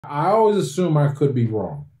I always assume I could be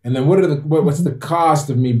wrong. And then what's the cost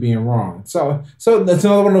of me being wrong? So that's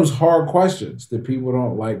another one of those hard questions that people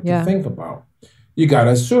don't like to Yeah. think about. You got to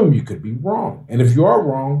assume you could be wrong. And if you are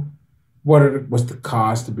wrong, what's the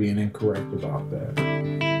cost of being incorrect about that?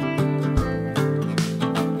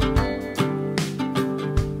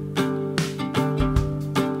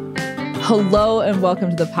 Hello and welcome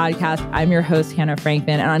to the podcast. I'm your host, Hannah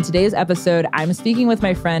Frankman. And on today's episode, I'm speaking with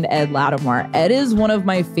my friend, Ed Latimore. Ed is one of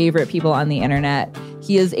my favorite people on the internet.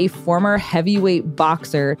 He is a former heavyweight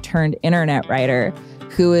boxer turned internet writer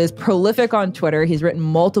who is prolific on Twitter. He's written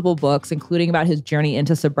multiple books, including about his journey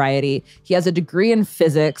into sobriety. He has a degree in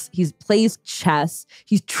physics. He plays chess.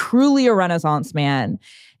 He's truly a Renaissance man.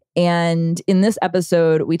 And in this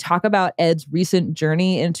episode, we talk about Ed's recent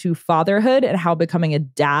journey into fatherhood and how becoming a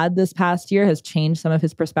dad this past year has changed some of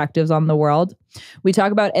his perspectives on the world. We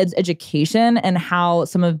talk about Ed's education and how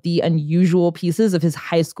some of the unusual pieces of his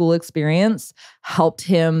high school experience helped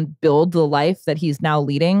him build the life that he's now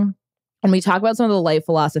leading. And we talk about some of the life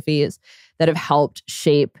philosophies that have helped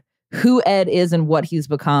shape who Ed is and what he's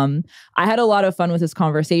become. I had a lot of fun with this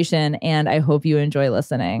conversation, and I hope you enjoy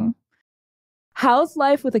listening. How's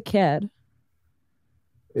life with a kid?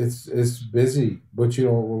 It's busy, but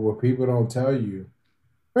what people don't tell you.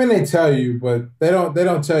 I mean, they tell you, but they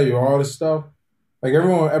don't tell you all the stuff. Like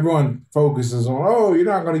everyone focuses on, oh, you're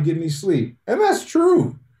not going to get any sleep, and that's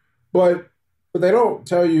true. But what they don't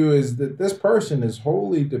tell you is that this person is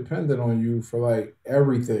wholly dependent on you for like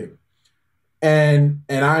everything, and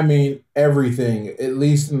I mean everything. At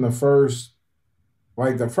least in the first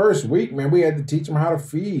week, man, we had to teach him how to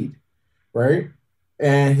feed. Right?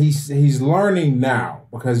 And he's learning now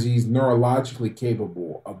because he's neurologically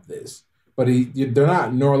capable of this. But they're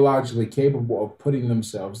not neurologically capable of putting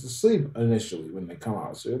themselves to sleep initially when they come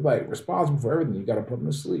out. So they're like responsible for everything. You got to put them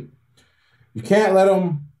to sleep. You can't let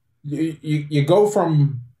them, you go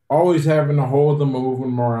from always having to hold them and move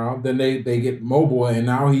them around. Then they get mobile, and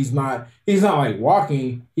now he's not like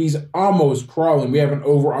walking. He's almost crawling. We have an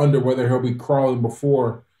over-under whether he'll be crawling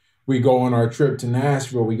before we go on our trip to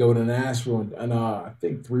Nashville. We go to Nashville in I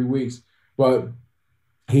think 3 weeks. But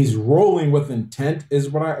he's rolling with intent is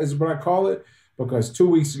what I call it, because 2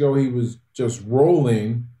 weeks ago he was just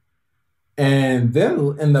rolling, and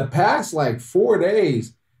then in the past like 4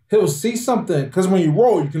 days he'll see something, because when you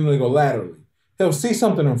roll you can only go laterally. He'll see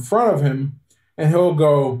something in front of him and he'll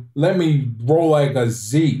go, let me roll like a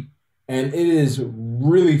Z, and it is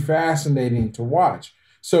really fascinating to watch.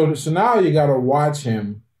 So now you got to watch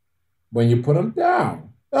him when you put them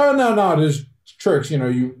down. Oh, no, there's tricks.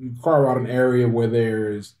 You carve out an area where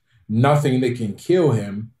there's nothing that can kill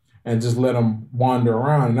him and just let him wander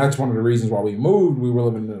around. And that's one of the reasons why we moved. We were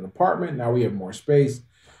living in an apartment. Now we have more space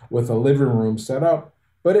with a living room set up.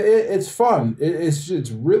 But it's fun.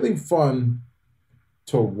 It's really fun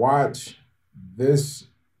to watch this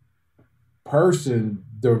person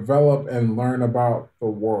develop and learn about the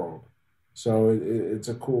world. So it's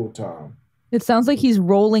a cool time. It sounds like he's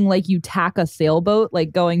rolling like you tack a sailboat,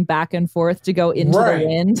 like going back and forth to go into the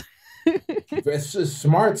wind. It's just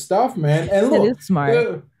smart stuff, man. And look, it is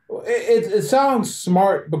smart. It sounds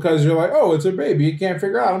smart because you're like, oh, it's a baby. You can't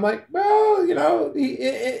figure it out. I'm like, well,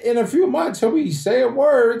 in a few months, he'll be saying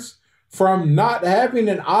words from not having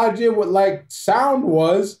an idea what like sound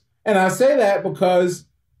was. And I say that because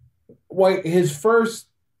like his first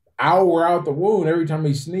hour out the womb, every time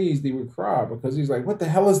he sneezed, he would cry because he's like, what the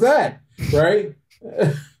hell is that? Right?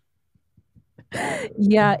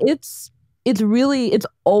 Yeah, it's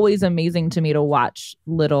always amazing to me to watch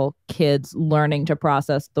little kids learning to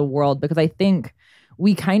process the world, because I think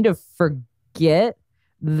we kind of forget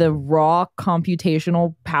the raw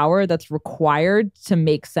computational power that's required to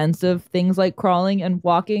make sense of things like crawling and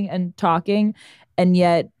walking and talking. And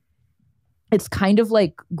yet it's kind of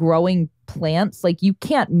like growing plants. Like you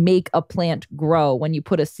can't make a plant grow when you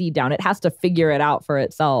put a seed down. It has to figure it out for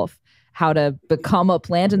itself, how to become a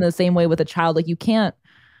plant. In the same way with a child, like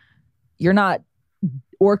you're not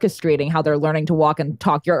orchestrating how they're learning to walk and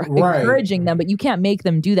talk. You're encouraging them, but you can't make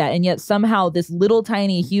them do that. And yet somehow this little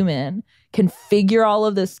tiny human can figure all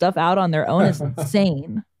of this stuff out on their own. It's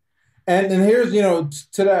insane. And here's,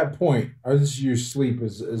 to that point, I'll just use sleep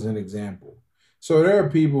as an example. So there are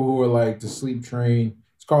people who are like to sleep train.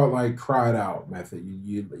 It's called like cried out method.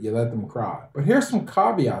 You let them cry. But here's some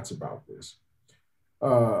caveats about this.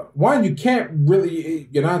 One,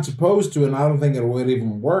 you're not supposed to, and I don't think it would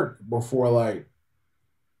even work before like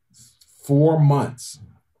 4 months.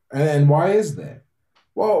 And why is that?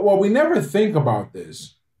 Well, we never think about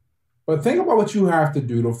this, but think about what you have to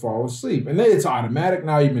do to fall asleep. And then it's automatic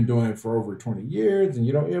now. You've been doing it for over 20 years and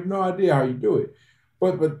you have no idea how you do it.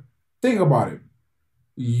 But think about it.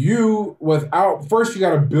 First you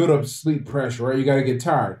got to build up sleep pressure, right? You got to get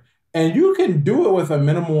tired. And you can do it with a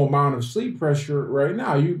minimal amount of sleep pressure right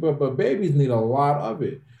now. But babies need a lot of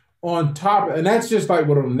it on top, and that's just like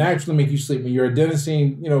what'll naturally make you sleep when your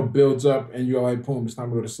adenosine, builds up, and you're like, boom, it's time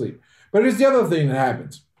to go to sleep. But here's the other thing that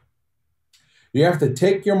happens: you have to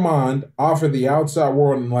take your mind off of the outside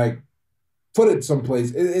world and like put it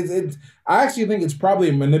someplace. I actually think it's probably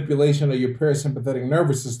a manipulation of your parasympathetic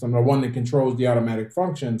nervous system, the one that controls the automatic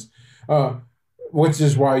functions. Which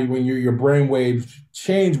is why when your brain waves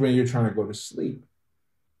change when you're trying to go to sleep.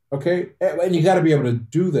 Okay? And you got to be able to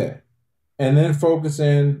do that. And then focus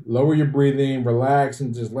in, lower your breathing, relax,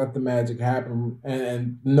 and just let the magic happen.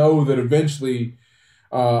 And know that eventually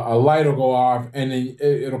a light will go off and then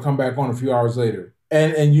it'll come back on a few hours later.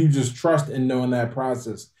 And you just trust in knowing that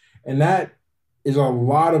process. And that is a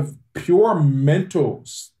lot of pure mental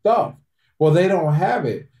stuff. Well, they don't have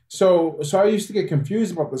it. So I used to get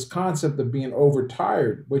confused about this concept of being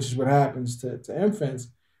overtired, which is what happens to infants.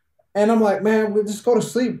 And I'm like, man, we'll just go to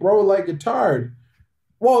sleep, bro, like you're tired.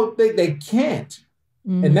 Well, they can't.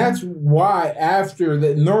 Mm-hmm. And that's why after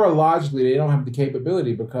that, neurologically, they don't have the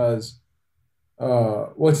capability because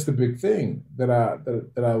what's the big thing that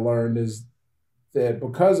I learned is that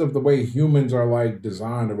because of the way humans are like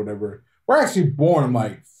designed or whatever, we're actually born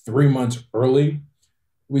like 3 months early.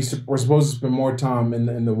 We're supposed to spend more time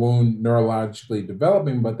in the womb neurologically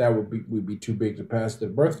developing, but that would be too big to pass the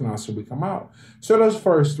birth canal, so we come out. So those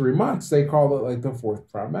first 3 months, they call it like the fourth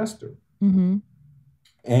trimester. Mm-hmm.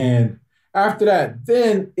 And after that,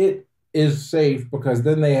 then it is safe because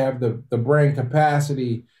then they have the brain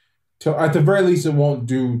capacity to, at the very least, it won't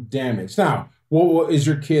do damage. Now, is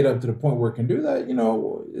your kid up to the point where it can do that?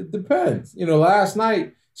 It depends. Last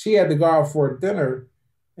night she had to go out for dinner.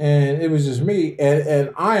 And it was just me, and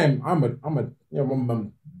I'm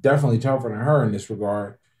definitely tougher than her in this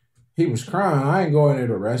regard. He was crying. I ain't going there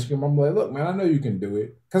to rescue him. I'm like, look, man, I know you can do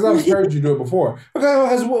it because I've heard you do it before.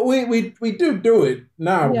 Because we do it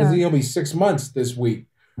now because he'll be 6 months this week.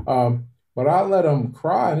 But I let him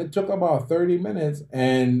cry, and it took about 30 minutes,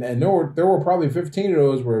 and there were probably 15 of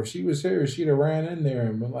those where if she was here, she'd have ran in there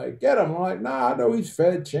and been like, get him. I'm like, nah, I know he's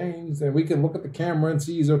fed, changed, and we can look at the camera and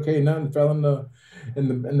see he's okay. Nothing fell in the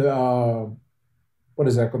what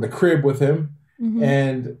is that called, the crib with him. Mm-hmm.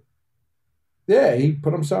 And yeah, he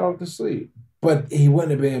put himself to sleep, but he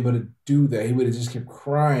wouldn't have been able to do that. He would have just kept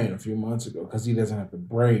crying a few months ago because he doesn't have the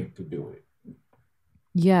brain to do it.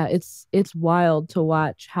 Yeah, it's wild to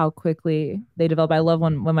watch how quickly they develop. I love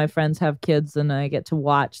when my friends have kids and I get to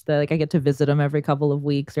watch I get to visit them every couple of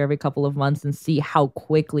weeks or every couple of months and see how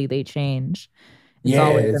quickly they change. It's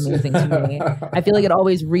always amazing to me. I feel like it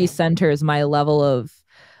always recenters my level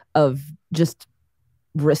of just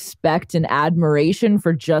respect and admiration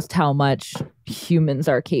for just how much humans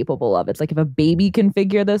are capable of. It's like if a baby can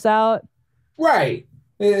figure this out. Right.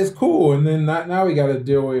 It's cool. And then now we got to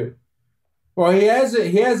deal with, well, he has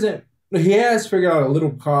figured out a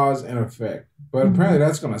little cause and effect, but apparently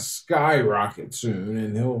that's going to skyrocket soon.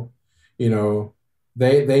 And he'll,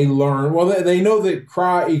 they learn, well, they know that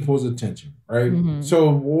cry equals attention, right? Mm-hmm.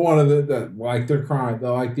 So one of the like they're crying,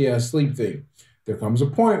 like the sleep thing, there comes a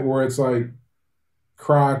point where it's like,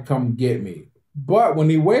 cry, come get me. But when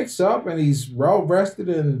he wakes up and he's well rested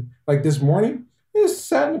and like this morning, he's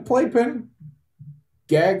sat in the playpen,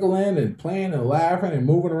 gaggling and playing and laughing and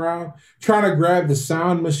moving around, trying to grab the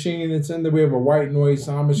sound machine that's in there. We have a white noise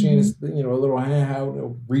sound machine. Mm-hmm. It's, a little handheld.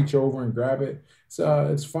 He'll reach over and grab it. So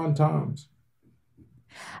it's fun times.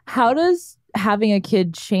 How does having a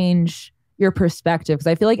kid change your perspective? Because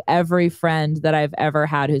I feel like every friend that I've ever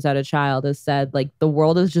had who's had a child has said like the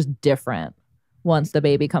world is just different once the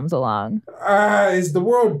baby comes along. Is the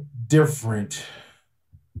world different?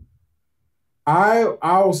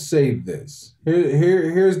 I'll say this.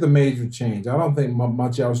 Here's the major change. I don't think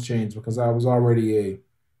much else changed because I was already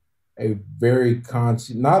a very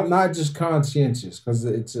not just conscientious, because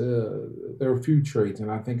it's there are a few traits, and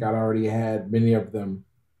I think I'd already had many of them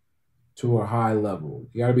to a high level.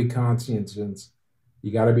 You got to be conscientious.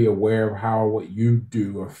 You got to be aware of how what you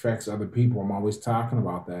do affects other people. I'm always talking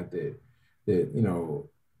about that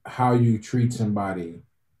how you treat somebody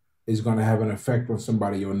is going to have an effect on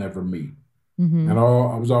somebody you'll never meet. Mm-hmm. And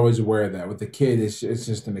I was always aware of that. With the kid, it's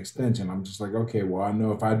just an extension. I'm just like, okay, well, I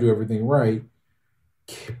know if I do everything right,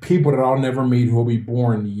 people that I'll never meet who will be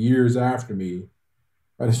born years after me,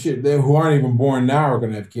 who aren't even born now are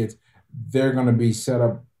going to have kids. They're going to be set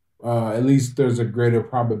up. At least there's a greater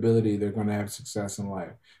probability they're going to have success in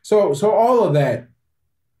life. So all of that.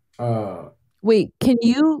 Wait, can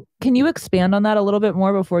you expand on that a little bit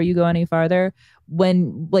more before you go any farther?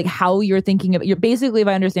 when like how you're thinking of, you're basically, if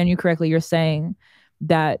I understand you correctly, you're saying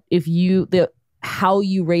that how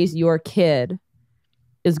you raise your kid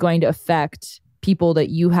is going to affect people that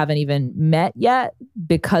you haven't even met yet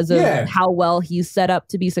because of how well he's set up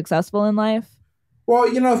to be successful in life? Well,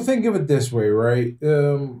 think of it this way, right?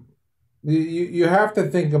 You have to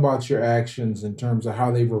think about your actions in terms of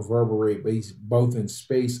how they reverberate both in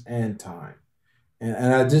space and time.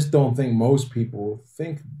 And I just don't think most people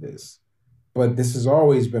think this. But this has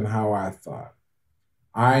always been how I thought.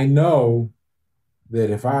 I know that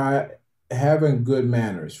if I having good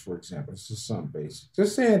manners, for example, it's just something basic.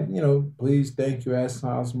 Just saying, please, thank you, ask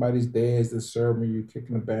how somebody's day is, to serve me, you're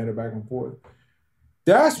kicking the banner back and forth.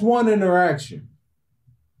 That's one interaction.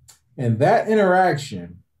 And that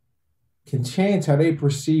interaction can change how they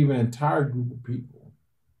perceive an entire group of people.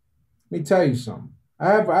 Let me tell you something.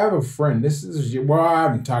 I have a friend. I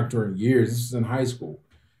haven't talked to her in years. This is in high school.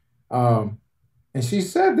 And she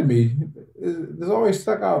said to me, this always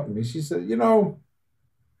stuck out to me. She said,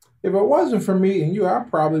 if it wasn't for me and you, I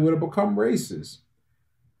probably would have become racist.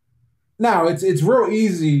 Now, it's real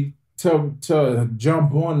easy to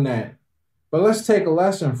jump on that, but let's take a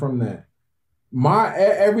lesson from that.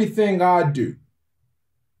 Everything I do,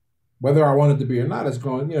 whether I want it to be or not, it's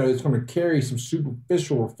going to carry some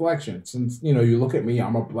superficial reflection. Since, you look at me,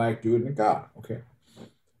 I'm a black dude and a guy. Okay.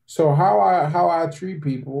 So how I treat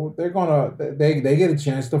people, they get a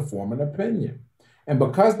chance to form an opinion. And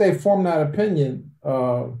because they form that opinion,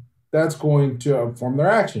 that's going to form their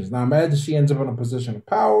actions. Now imagine she ends up in a position of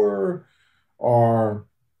power, or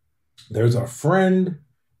there's a friend,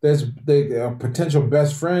 there's a potential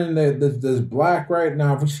best friend that's black right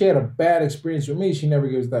now. If she had a bad experience with me, she never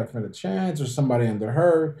gives that friend a chance, or somebody under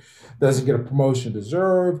her doesn't get a promotion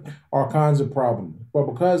deserved, all kinds of problems. But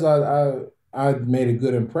because I made a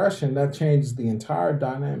good impression, that changes the entire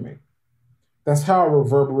dynamic. That's how it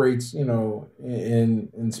reverberates,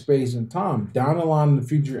 in space and time, down the line in the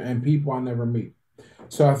future, and people I never meet.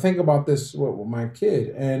 So I think about this with my kid.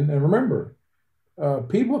 And remember,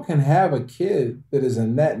 people can have a kid that is a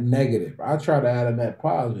net negative. I try to add a net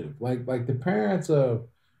positive. Like the parents of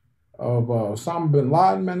Osama bin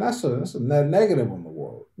Laden, man, that's a net negative on the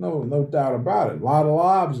world. No doubt about it. A lot of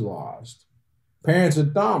lives lost. Parents of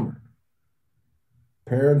Dahmer.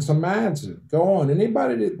 Parents of Manson. Go on.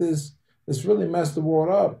 Anybody that this really messed the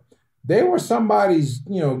world up, they were somebody's,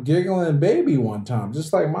 giggling baby one time,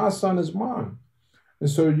 just like my son is mine. And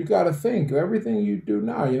so you got to think, everything you do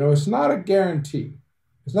now, it's not a guarantee.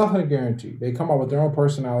 It's nothing a guarantee. They come up with their own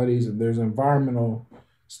personalities, and there's environmental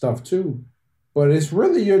stuff too. But it's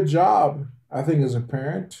really your job, I think, as a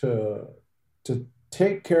parent to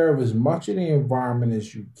take care of as much of the environment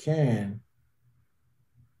as you can,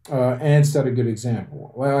 and set a good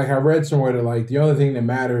example. Like I read somewhere that the only thing that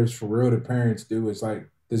matters for real that parents do is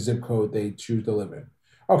the zip code they choose to live in.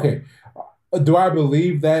 Okay, do I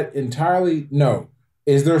believe that entirely? No.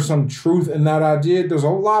 Is there some truth in that idea? There's a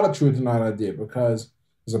lot of truth in that idea, because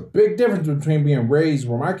there's a big difference between being raised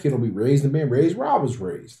where my kid will be raised and being raised where I was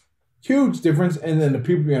raised. Huge difference. And then the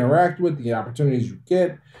people you interact with, the opportunities you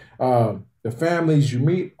get, the families you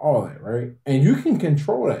meet, all that, right? And you can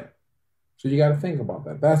control that. So you got to think about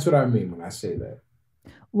that. That's what I mean when I say that.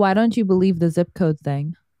 Why don't you believe the zip code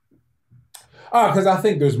thing? Because I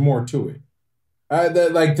think there's more to it.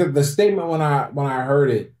 The statement when I heard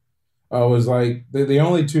it was the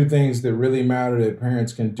only two things that really matter that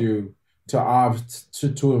parents can do to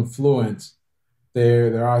influence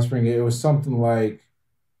their offspring. It was something like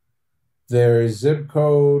their zip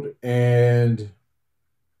code and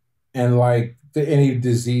any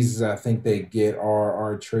diseases I think they get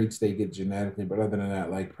are traits they get genetically. But other than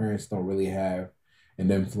that, parents don't really have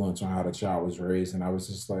an influence on how the child was raised. And I was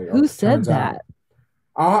just like, who said that?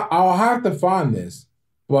 I'll have to find this,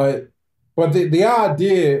 but the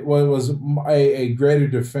idea was a greater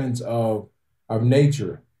defense of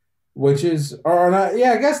nature, which is, or not,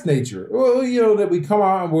 yeah, I guess nature. Well, that we come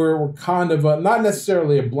out and we're kind of not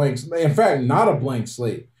necessarily a blank, in fact, not a blank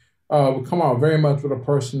slate. We come out very much with a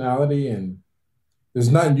personality, and there's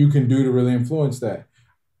nothing you can do to really influence that.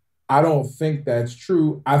 I don't think that's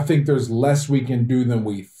true. I think there's less we can do than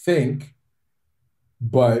we think,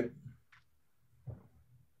 but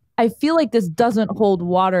I feel like this doesn't hold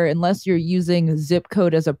water unless you're using zip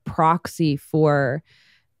code as a proxy for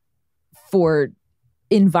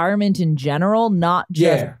environment in general, not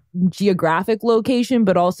just geographic location,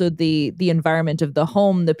 but also the environment of the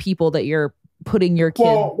home, the people that you're putting your kid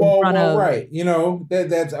in front of. Right.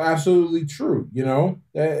 That's absolutely true.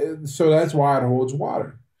 So that's why it holds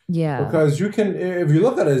water. Yeah. Because you can, if you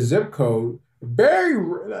look at a zip code,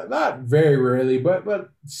 not very rarely,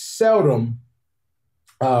 but seldom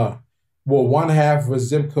Uh, well, one half of a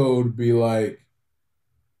zip code would be like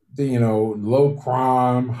low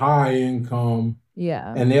crime, high income,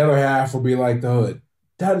 Yeah. and the other half will be like the hood.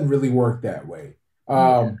 Doesn't really work that way.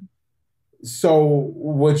 Yeah. So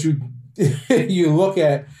what you you look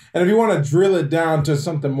at, and if you want to drill it down to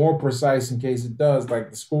something more precise in case it does,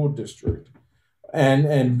 like the school district,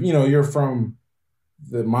 and you're from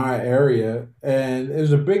my area, and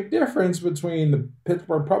there's a big difference between the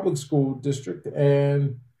Pittsburgh Public School District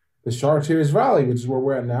and the Chartiers Valley, which is where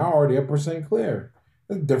we're at now, or the Upper St. Clair.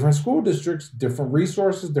 Different school districts, different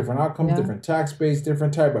resources, different outcomes, Yeah. different tax base,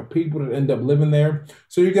 different type of people that end up living there.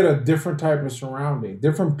 So you get a different type of surrounding,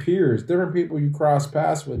 different peers, different people you cross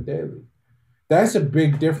paths with daily. That's a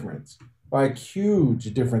big difference, like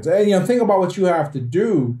huge difference. And think about what you have to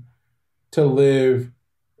do to live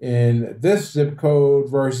in this zip code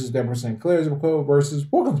versus Denver St. Clair zip code versus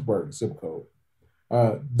Wilkinsburg zip code.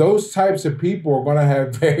 Those types of people are going to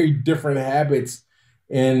have very different habits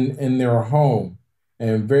in their home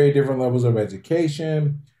and very different levels of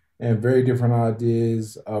education and very different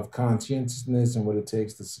ideas of conscientiousness and what it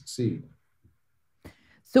takes to succeed.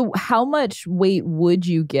 So how much weight would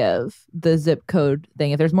you give the zip code thing?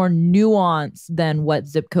 If there's more nuance than what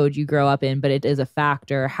zip code you grow up in, but it is a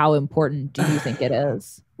factor, how important do you think it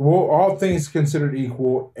is? Well, all things considered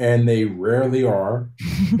equal, and they rarely are,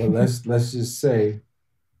 but let's just say,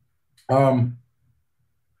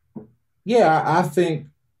 yeah, I think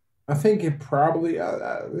it probably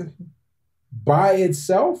by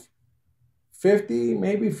itself, 50,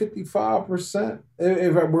 maybe 55%,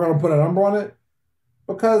 if we're going to put a number on it.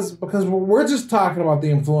 Because we're just talking about the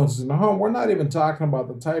influences in the home. We're not even talking about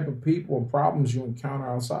the type of people and problems you encounter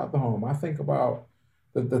outside the home. I think about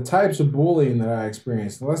the types of bullying that I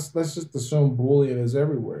experienced. Let's just assume bullying is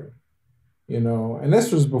everywhere, And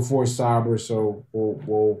this was before cyber, so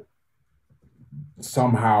we'll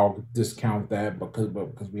somehow discount that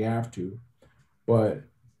because we have to. But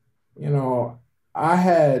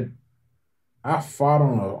I fought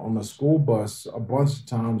on a school bus a bunch of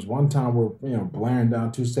times. One time we're blaring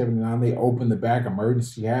down 279. They opened the back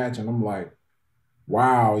emergency hatch, and I'm like,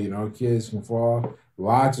 wow, kids can fall.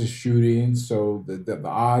 Lots of shootings, so the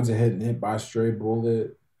odds of getting hit by a stray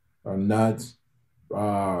bullet are nuts.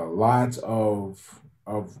 Lots of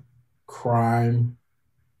crime.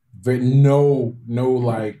 No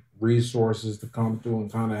like resources to come through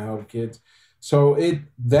and kind of help kids. So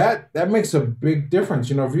that makes a big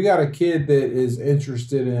difference. If you got a kid that is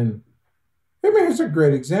interested in, here's a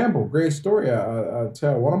great example, great story I'll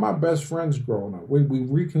tell. One of my best friends growing up, we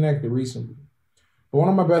reconnected recently. But one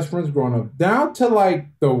of my best friends growing up, down to like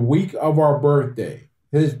the week of our birthday.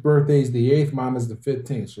 His birthday is the 8th, mine is the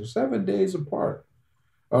 15th, so 7 days apart.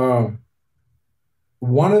 One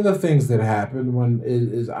of the things that happened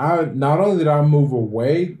is I not only did I move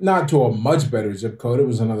away, not to a much better zip code, it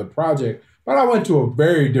was another project, but I went to a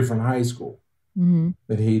very different high school than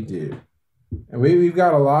he did. And we've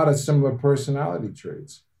got a lot of similar personality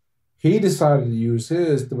traits. He decided to use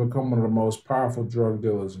his to become one of the most powerful drug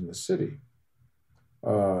dealers in the city,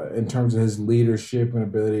 in terms of his leadership and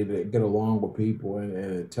ability to get along with people and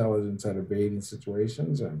intelligence at evading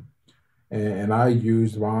situations. And I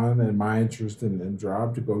used mine and my interest and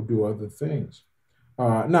drive to go do other things.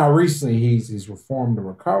 Now, recently, he's reformed and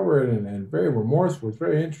recovered and very remorseful. It's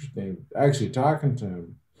very interesting actually talking to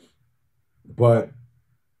him. But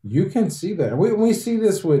you can see that. We see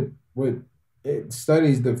this with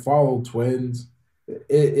studies that follow twins.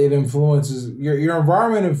 It influences, your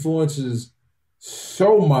environment influences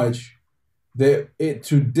so much that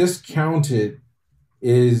to discount it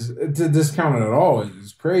at all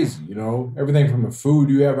is crazy. Everything from the food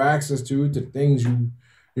you have access to things you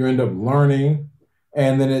end up learning.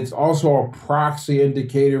 And then it's also a proxy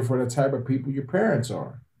indicator for the type of people your parents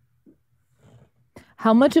are.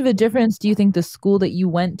 How much of a difference do you think the school that you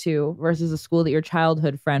went to versus the school that your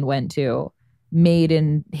childhood friend went to made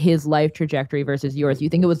in his life trajectory versus yours? Do you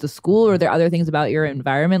think it was the school, or are there other things about your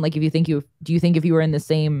environment? Like, do you think if you were in the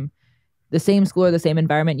same school or the same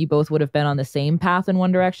environment, you both would have been on the same path in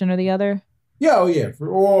one direction or the other? Yeah, oh yeah.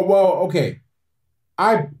 Well, okay.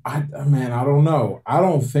 Man, I don't know. I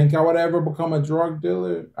don't think I would ever become a drug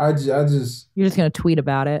dealer. I just You're just gonna tweet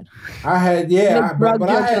about it. I had but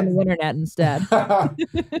I had on the internet instead.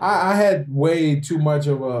 I had way too much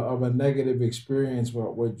of a negative experience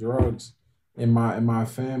with drugs in my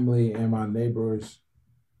family and my neighbors.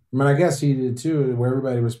 I mean, I guess he did too, where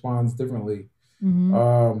everybody responds differently.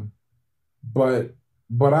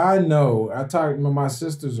 But I know, my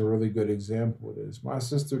sister's a really good example of this. My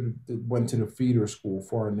sister went to the feeder school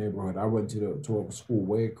for our neighborhood. I went to a school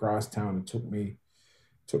way across town. It took me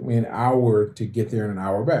Took me an hour to get there and an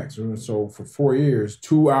hour back. So for 4 years,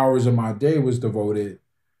 2 hours of my day was devoted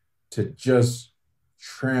to just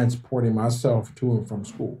transporting myself to and from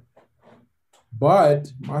school.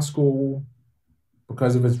 But my school,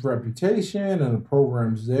 because of its reputation and the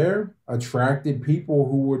programs there, attracted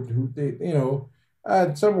people I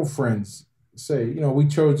had several friends say, we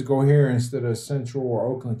chose to go here instead of Central or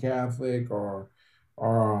Oakland Catholic or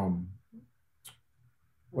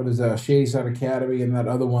what is that, Shadyside Academy, and that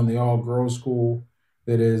other one, the all-girls school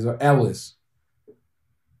that is Ellis.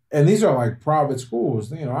 And these are like private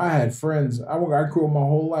schools. I had friends, I grew up my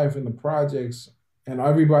whole life in the projects, and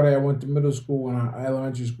everybody I went to middle school and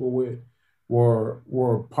elementary school with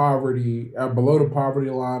were poverty, below the poverty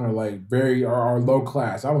line, or like or low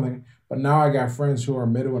class. I don't think, but now I got friends who are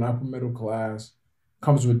middle and upper middle class,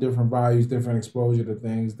 comes with different values, different exposure to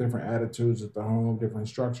things, different attitudes at the home, different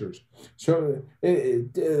structures. So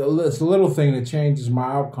it's a little thing that changes my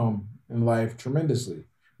outcome in life tremendously.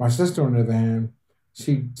 My sister, on the other hand,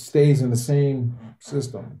 she stays in the same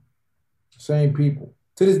system, same people.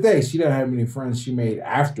 To this day, she doesn't have many friends she made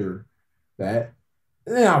after that.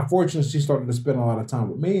 And then, unfortunately, she started to spend a lot of time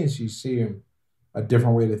with me, and she's seeing a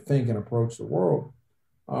different way to think and approach the world.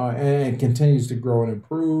 And continues to grow and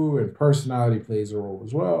improve, and personality plays a role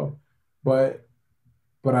as well. But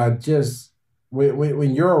I just,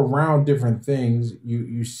 when you're around different things,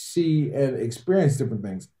 you see and experience different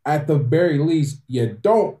things. At the very least, you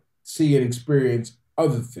don't see and experience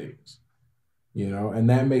other things, and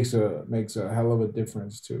that makes a hell of a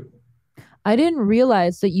difference too. I didn't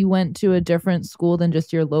realize that you went to a different school than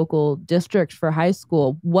just your local district for high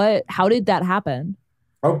school. How did that happen?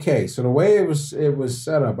 Okay, so the way it was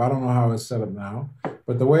set up, I don't know how it's set up now,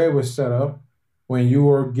 but the way it was set up when you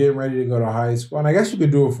were getting ready to go to high school, and I guess you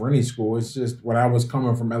could do it for any school. It's just when I was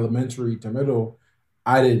coming from elementary to middle,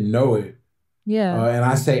 I didn't know it. Yeah. And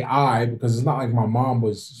I say because it's not like my mom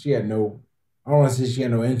she had no, I don't want to say she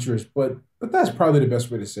had no interest, but that's probably the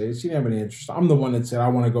best way to say it. She didn't have any interest. I'm the one that said, I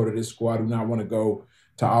want to go to this school. I do not want to go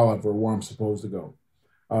to Oliver where I'm supposed to go.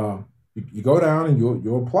 You go down and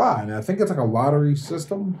you apply, and I think it's like a lottery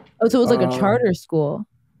system. Oh, so it was like a charter school.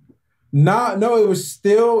 No, it was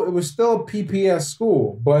still a PPS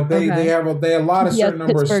school, but they have a lot of certain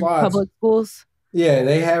number Pittsburgh of slots. Public Schools. Yeah,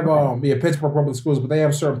 they have Pittsburgh Public Schools, but they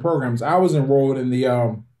have certain programs. I was enrolled in the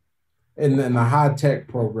high tech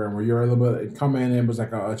program where you're able to come in. It was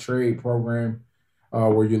like a trade program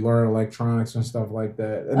where you learn electronics and stuff like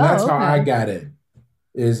that, and that's how I got it.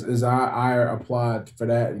 Is I applied for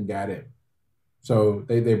that and got it. So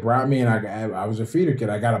they brought me, and I was a feeder kid.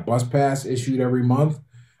 I got a bus pass issued every month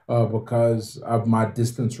because of my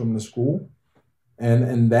distance from the school,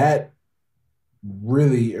 and that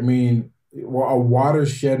really, I mean, a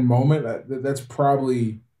watershed moment. That's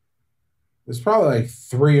probably like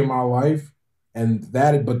 3 in my life,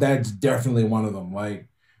 but that's definitely one of them. Like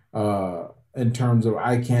in terms of,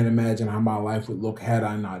 I can't imagine how my life would look had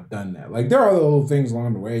I not done that. Like, there are other little things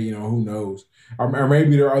along the way, who knows? Or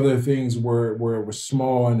maybe there are other things where it was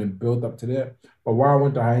small and then built up to that. But where I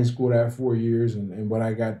went to high school that 4 years and what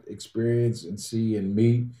I got to experience and see and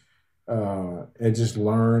meet and just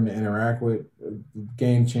learn and interact with,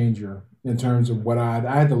 game changer in terms of what I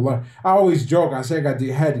had to learn. I always joke, I say I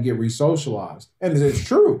had to get re-socialized. And it's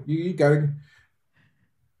true. You got to...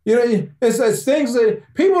 it's things that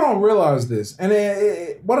people don't realize this, and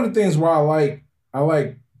one of the things why I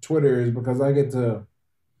like Twitter is because I get to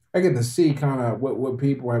see kind of what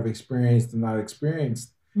people have experienced and not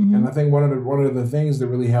experienced, and I think one of the things that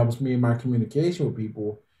really helps me in my communication with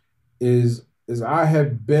people is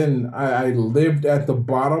I lived at the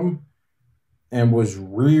bottom and was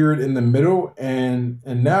reared in the middle, and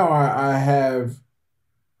now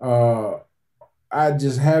I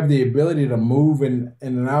just have the ability to move in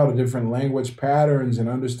and out of different language patterns and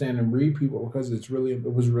understand and read people because it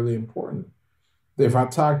was really important. If I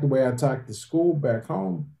talk the way I talk to school back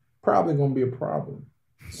home, probably going to be a problem.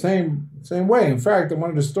 Same way. In fact, one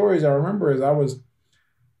of the stories I remember is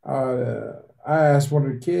I asked one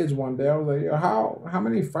of the kids one day, I was like, how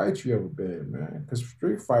many fights you ever been in, man? Because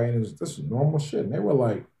street fighting this is normal shit. And they were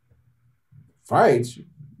like, fights?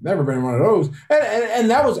 Never been in one of those. And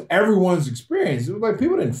that was everyone's experience. It was like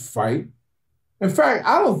people didn't fight. In fact,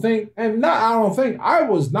 I was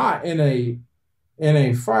not in a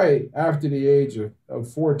fight after the age of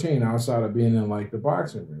 14 outside of being in like the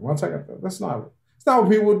boxing ring. Once I got that, that's not what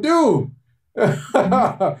people do.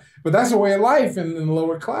 But that's a way of life in the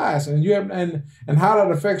lower class. And and how that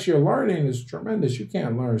affects your learning is tremendous. You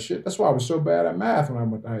can't learn shit. That's why I was so bad at math when I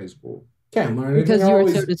went to high school. Can't learn anything. Because you were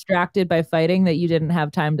so distracted by fighting that you didn't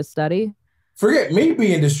have time to study? Forget me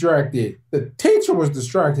being distracted. The teacher teacher was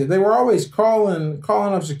distracted. They were always calling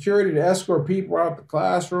up security to escort people out the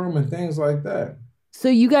classroom and things like that. So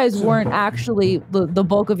you guys weren't actually, the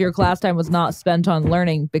bulk of your class time was not spent on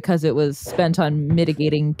learning because it was spent on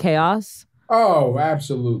mitigating chaos? Oh,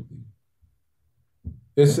 absolutely.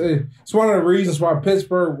 It's one of the reasons why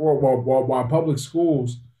Pittsburgh, why public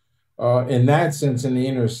schools, in that sense, in the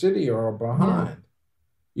inner city are behind.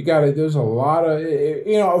 There's a lot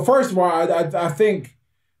of, first of all, I think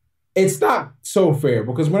it's not so fair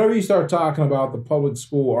because whenever you start talking about the public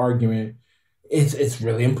school argument, it's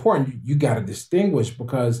really important. You got to distinguish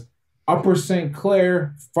because Upper St.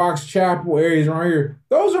 Clair, Fox Chapel areas around here,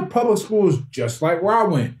 those are public schools just like where I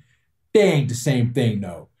went. They ain't the same thing,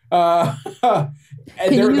 though. For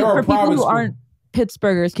people who aren't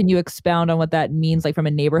Pittsburghers, can you expound on what that means, like from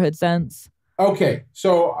a neighborhood sense? Okay,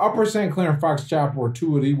 so Upper St. Clair and Fox Chapel are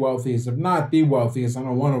two of the wealthiest, if not the wealthiest, I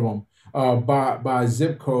know one of them, by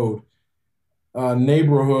zip code,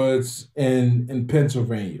 neighborhoods in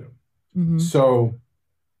Pennsylvania. Mm-hmm. So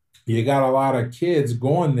you got a lot of kids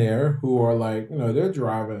going there who are like, they're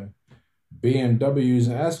driving BMWs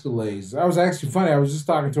and Escalades. That was actually funny. I was just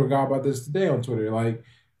talking to a guy about this today on Twitter. Like,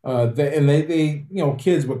 they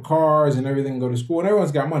kids with cars and everything go to school, and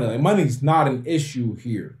everyone's got money. Like, money's not an issue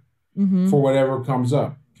here for whatever comes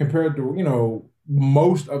up compared to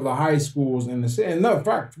most of the high schools in the city. And no, in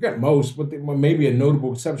fact, forget most, but maybe a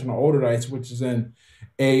notable exception of Olderdice, which is in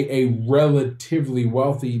a relatively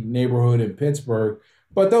wealthy neighborhood in Pittsburgh.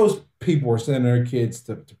 But those people are sending their kids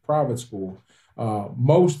to private school.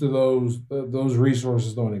 Most of those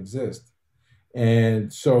resources don't exist.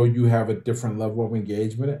 And so you have a different level of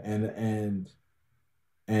engagement and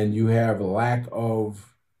you have a lack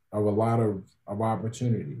of a lot of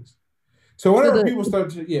opportunities. So whenever people start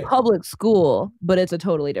to public school, but it's a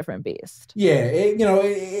totally different beast. Yeah,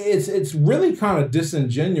 it's really kind of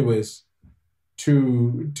disingenuous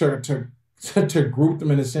to group them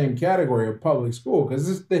in the same category of public school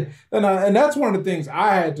because and that's one of the things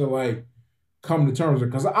I had to come to terms with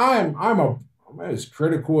because I'm as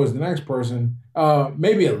critical as the next person,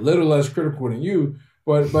 maybe a little less critical than you,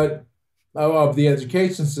 but of the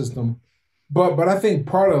education system. But I think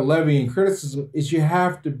part of levying criticism is you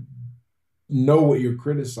have to know what you're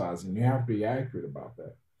criticizing. You have to be accurate about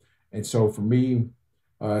that. And so for me,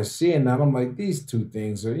 seeing that, I'm like, these two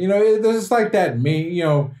things are, it's like that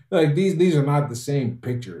meme, like these are not the same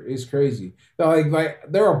picture. It's crazy.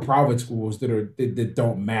 Like there are private schools that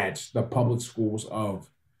don't match the public schools of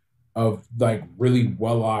like really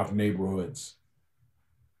well-off neighborhoods.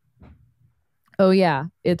 Oh yeah,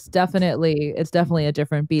 it's definitely a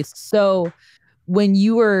different beast. So when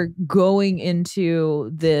you were going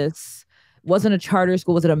into this, wasn't a charter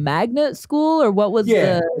school, was it a magnet school or what was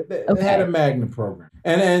it had a magnet program.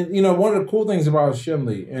 And one of the cool things about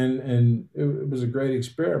Shinley, and it was a great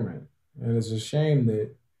experiment. And it's a shame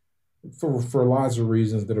that for lots of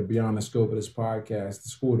reasons that are beyond the scope of this podcast, the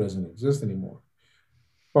school doesn't exist anymore.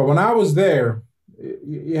 But when I was there,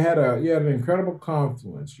 you had an incredible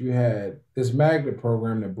confluence. You had this magnet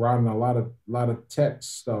program that brought in a lot of tech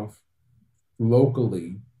stuff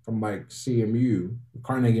locally from like CMU,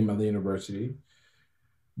 Carnegie Mellon University.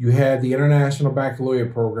 You had the International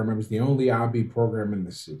Baccalaureate program. It was the only IB program in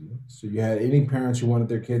the city. So you had any parents who wanted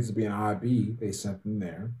their kids to be an IB, they sent them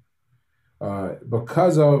there.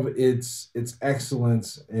 Because of its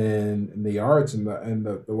excellence in the arts and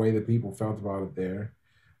the way that people felt about it there,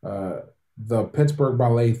 the Pittsburgh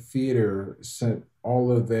Ballet Theater sent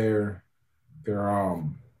all of their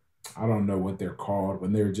I don't know what they're called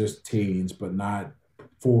when they're just teens, but not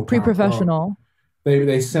full-time. Pre-professional.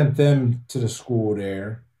 They sent them to the school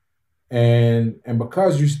there. And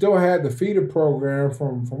because you still had the feeder program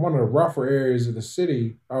from one of the rougher areas of the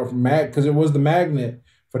city, because it was the magnet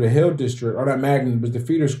for the Hill District, or that magnet was the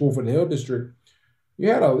feeder school for the Hill District, you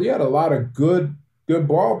had a lot of good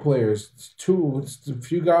ball players. A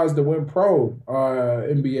few guys that went pro,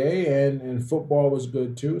 NBA and football was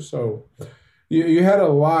good too. So you had a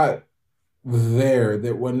lot there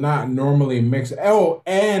that would not normally mix. Oh,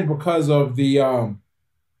 and because of the I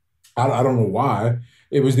don't know why,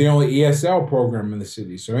 it was the only ESL program in the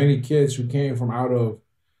city. So any kids who came from out of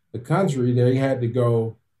the country, they had to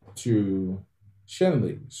go to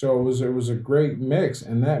Shinley. So it was a great mix,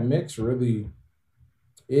 and that mix really,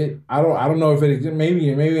 I don't know if it maybe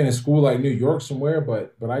in a school like New York somewhere,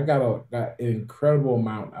 but I got an incredible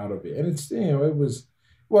amount out of it, and it's it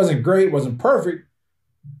wasn't great, it wasn't perfect,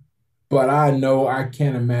 but I know I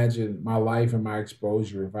can't imagine my life and my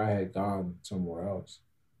exposure if I had gone somewhere else.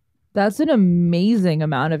 That's an amazing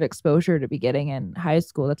amount of exposure to be getting in high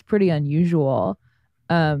school. That's pretty unusual.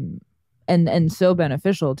 And and so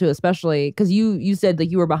beneficial too, especially because you said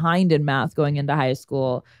like you were behind in math going into high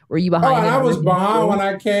school. Were you Oh, behind and in I was everything behind too? when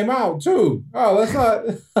I came out too. Oh, let's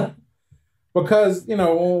not because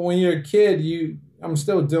when you're a kid, I'm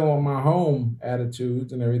still dealing with my home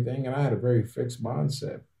attitudes and everything, and I had a very fixed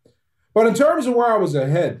mindset. But in terms of where I was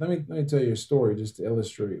ahead, let me tell you a story just to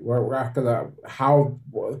illustrate how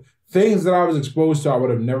things that I was exposed to I would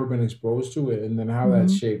have never been exposed to it, and then how that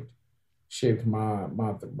Mm-hmm. shaped my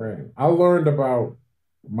brain. I learned about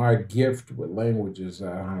my gift with languages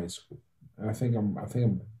at high school, and I think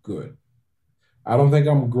I'm good. I don't think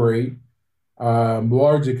I'm great,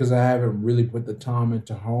 largely because I haven't really put the time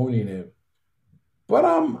into honing it. But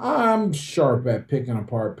I'm sharp at picking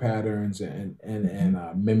apart patterns and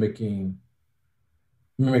mimicking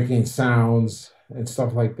sounds and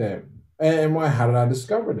stuff like that. And how did I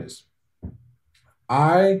discover this?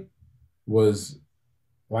 I was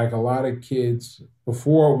like a lot of kids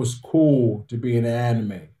before it was cool to be an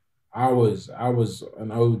anime. I was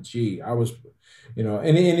an OG. I was,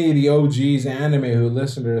 any of the OGs anime who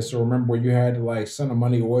listen to this will remember where you had to like send a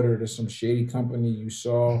money order to some shady company you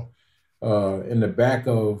saw in the back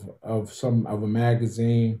of a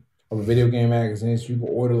magazine, of a video game magazine, so you could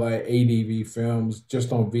order like ADV films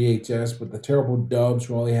just on VHS, but the terrible dubs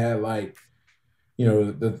who only had like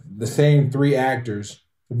the same three actors,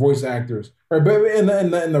 voice actors. Right, but in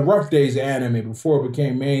the rough days of anime before it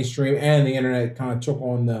became mainstream and the internet kind of took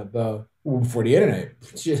on before the internet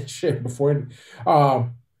shit before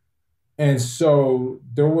and so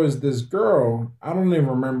there was this girl, I don't even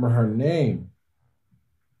remember her name,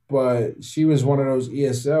 but she was one of those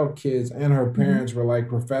ESL kids, and her Mm-hmm. parents were like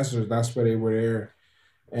professors. That's why they were there,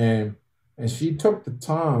 and she took the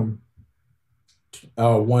time.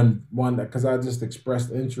 One because I just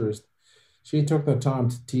expressed interest. She took the time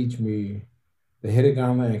to teach me the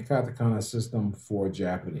hiragana and katakana system for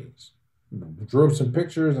Japanese. Drew some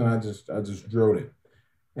pictures, and I just drew it,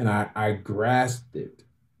 and I grasped it,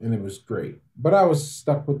 and it was great. But I was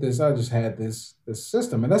stuck with this. I just had this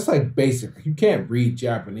system, and that's like basic. You can't read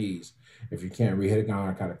Japanese if you can't read hiragana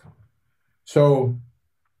and katakana. So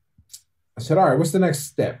I said, all right, what's the next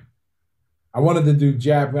step? I wanted to do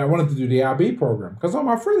Japan. I wanted to do the IB program because all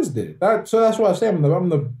my friends did it. So that's why I say I'm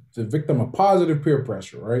the victim of positive peer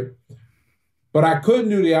pressure, right? But I couldn't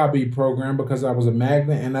do the IB program because I was a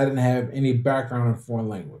magnet and I didn't have any background in foreign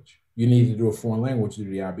language. You need to do a foreign language to do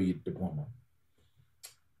the IB diploma.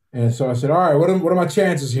 And so I said, all right, what are my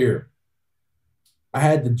chances here? I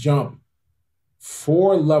had to jump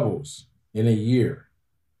 4 levels in a year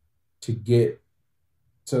to get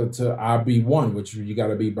to IB1, which you got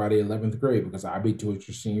to be by the 11th grade because IB2 is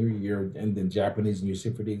your senior year, and then Japanese, and you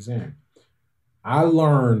sit for the exam. I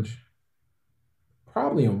learned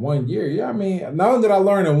probably in 1 year. Yeah, I mean, not only did I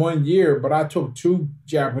learn in 1 year, but I took 2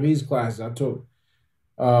 Japanese classes. I took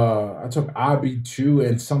IB2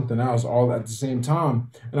 and something else all at the same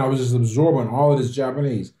time, and I was just absorbing all of this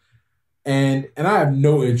Japanese. And I have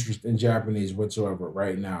no interest in Japanese whatsoever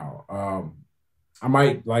right now. I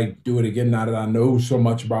might like do it again now that I know so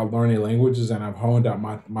much about learning languages and I've honed out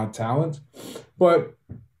my talents. But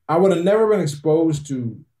I would have never been exposed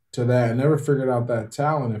to that and never figured out that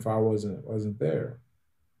talent if I wasn't there.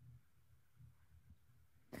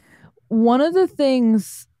 One of the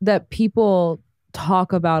things that people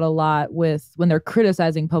talk about a lot with when they're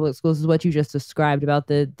criticizing public schools is what you just described about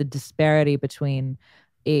the disparity between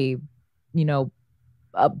a you know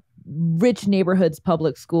a rich neighborhood's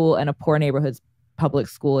public school and a poor neighborhood's public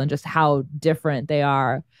school and just how different they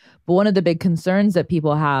are. But one of the big concerns that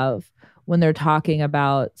people have when they're talking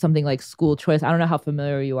about something like school choice, I don't know how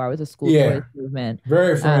familiar you are with the school choice Yeah, movement.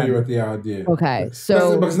 very familiar Um, with the idea. okay,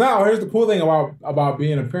 so Because now here's the cool thing about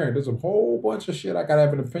being a parent. There's a whole bunch of shit I gotta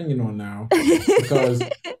have an opinion on now because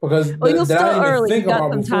well, you'll that I still didn't even early. You think got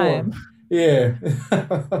about some before. time. Yeah.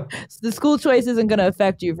 So the school choice isn't going to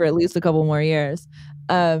affect you for at least a couple more years.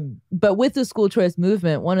 But with the school choice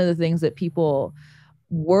movement, one of the things that people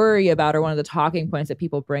worry about, or one of the talking points that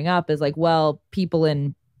people bring up, is like, well, people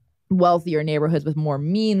in wealthier neighborhoods with more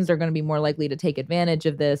means are going to be more likely to take advantage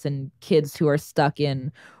of this, and kids who are stuck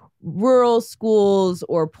in rural schools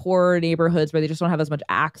or poor neighborhoods where they just don't have as much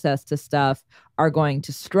access to stuff are going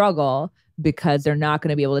to struggle because they're not going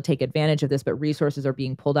to be able to take advantage of this, but resources are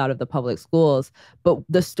being pulled out of the public schools. But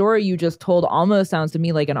the story you just told almost sounds to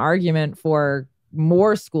me like an argument for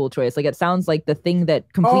more school choice. Like it sounds like the thing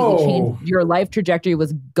that completely changed Oh, your life trajectory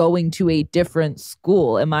was going to a different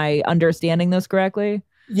school. Am I understanding this correctly?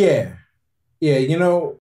 yeah. Yeah,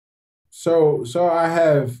 so I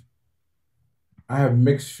have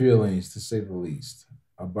mixed feelings to say the least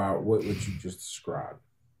about what you just described.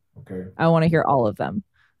 Okay. I want to hear all of them.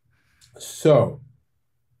 So,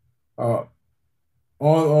 uh,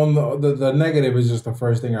 on the negative is just the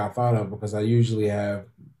first thing I thought of because I usually have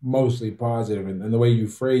mostly positive, and the way you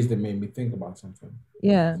phrased it made me think about something.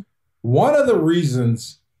 Yeah. One of the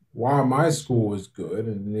reasons why my school is good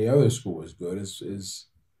and the other school is good is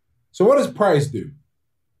so what does price do?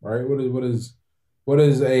 Right? What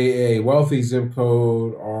is a wealthy zip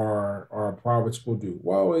code or a private school do?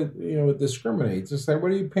 Well, it discriminates. It's like, what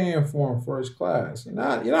are you paying for in first class? You're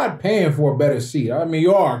not paying for a better seat. I mean,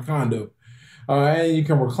 you are kind of, and you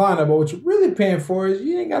can recline it, but what you're really paying for is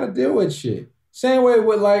you ain't got to deal with shit. Same way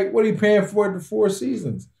with like, what are you paying for at the Four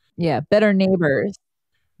Seasons? Yeah. Better neighbors.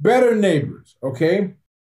 Better neighbors. Okay.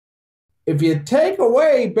 If you take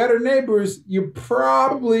away better neighbors, you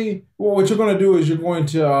probably what you're going to do is you're going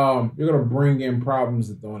to bring in problems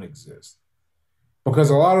that don't exist because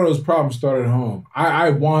a lot of those problems start at home.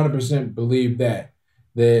 I 100% believe you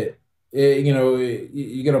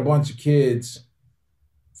get a bunch of kids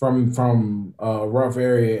from a rough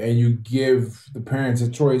area and you give the parents a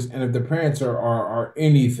choice, and if the parents are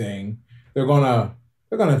anything, they're gonna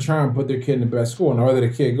try and put their kid in the best school. Now whether the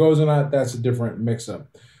kid goes or not, that's a different mix up,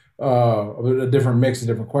 a different mix, a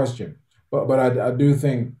different question. But I do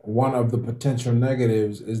think one of the potential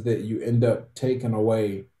negatives is that you end up taking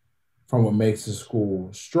away from what makes the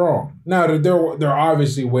school strong. Now there are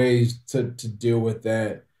obviously ways to deal with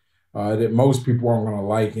that that most people aren't going to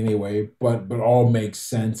like anyway, but all makes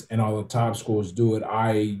sense, and all the top schools do it.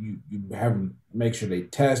 You have them make sure they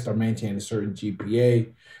test or maintain a certain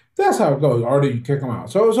GPA. That's how it goes. Or do you kick them out?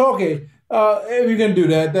 So it's okay if you're going to do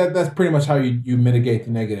that. That's pretty much how you mitigate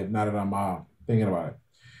the negative. Now that I'm thinking about it,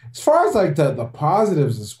 as far as like the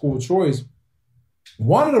positives of school choice,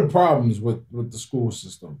 one of the problems with the school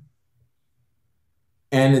system.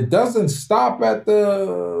 And it doesn't stop at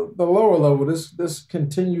the lower level. This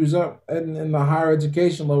continues up in the higher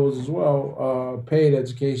education levels as well. Paid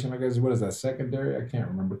education, I guess. What is that? Secondary? I can't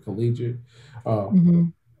remember. Collegiate. Uh, Hmm.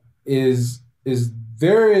 is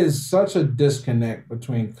there is such a disconnect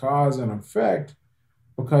between cause and effect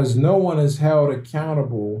because no one is held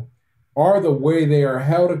accountable, or the way they are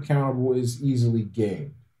held accountable is easily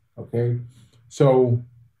gained. Okay, so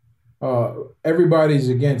everybody's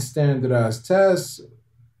against standardized tests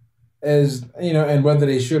as and whether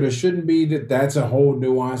they should or shouldn't be, that's a whole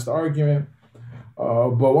nuanced argument.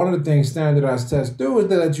 But one of the things standardized tests do is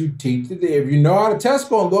they let you teach it. If you know how the test's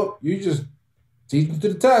going to look, you just teach them to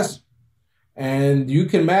the test. And you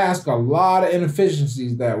can mask a lot of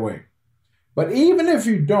inefficiencies that way. But even if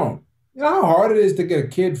you don't, you know how hard it is to get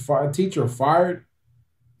a teacher fired?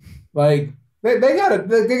 Like, they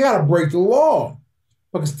gotta break the law.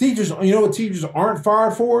 Because teachers, you know what teachers aren't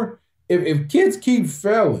fired for? If kids keep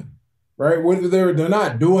failing, right? Whether they're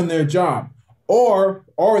not doing their job, or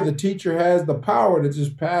the teacher has the power to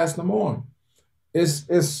just pass them on. It's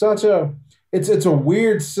a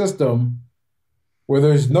weird system where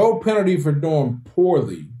there's no penalty for doing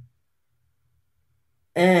poorly,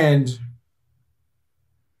 and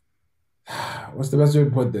what's the best way to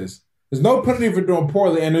put this? There's no penalty for doing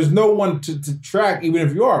poorly, and there's no one to track, even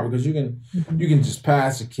if you are, because you can just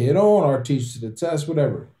pass a kid on or teach to the test,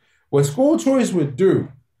 whatever. What school choice would do,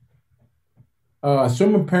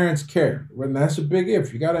 assuming parents care, and that's a big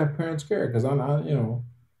if. You got to have parents care, because I know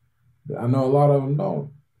a lot of them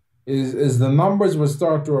don't. Is the numbers would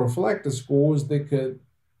start to reflect the schools that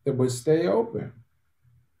would stay open.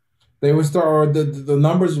 They would start, or the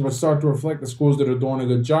numbers would start to reflect the schools that are doing a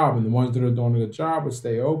good job, and the ones that are doing a good job would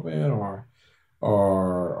stay open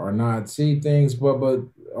or not see things,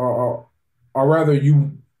 or rather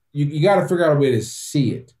you got to figure out a way to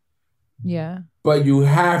see it. Yeah. But you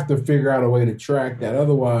have to figure out a way to track that.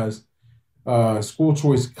 Otherwise, school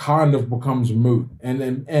choice kind of becomes moot.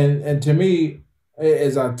 And to me,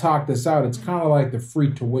 as I talk this out, it's kind of like the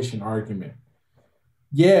free tuition argument.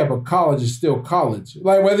 Yeah, but college is still college.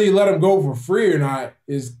 Like whether you let them go for free or not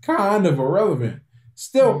is kind of irrelevant.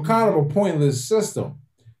 Still kind of a pointless system.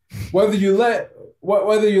 Whether you let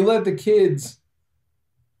the kids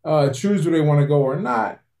choose where they want to go or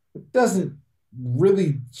not, it doesn't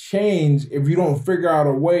really change if you don't figure out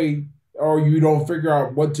a way, or you don't figure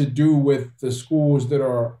out what to do with the schools that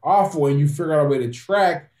are awful, and you figure out a way to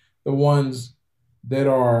track the ones that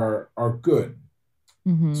are good.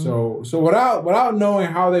 Mm-hmm. So without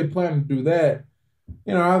knowing how they plan to do that,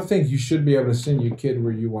 I think you should be able to send your kid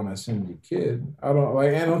where you want to send your kid. I don't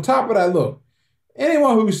like, and on top of that, look,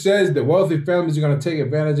 anyone who says that wealthy families are going to take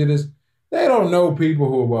advantage of this, they don't know people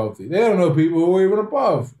who are wealthy. They don't know people who are even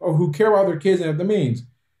above or who care about their kids and have the means.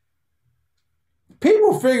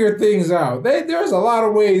 People figure things out. There's a lot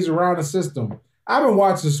of ways around the system. I've been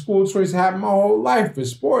watching school choice happen my whole life for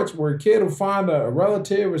sports, where a kid will find a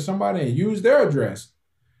relative or somebody and use their address,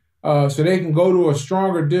 so they can go to a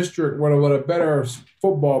stronger district with a better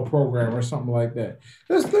football program or something like that.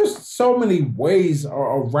 There's so many ways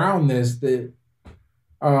around this that.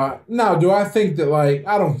 Now, do I think that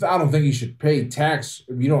I don't think you should pay tax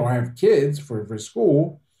if you don't have kids for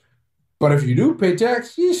school. But if you do pay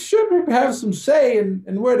tax, you should have some say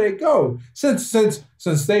in where they go. Since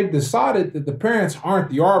they've decided that the parents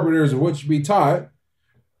aren't the arbiters of what should be taught,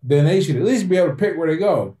 then they should at least be able to pick where they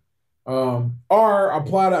go. Or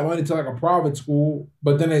apply that money to a private school,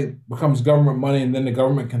 but then it becomes government money, and then the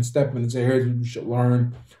government can step in and say, here's what you should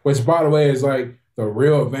learn. Which, by the way, is the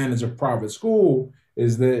real advantage of private school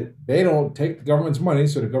is that they don't take the government's money,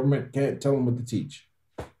 so the government can't tell them what to teach.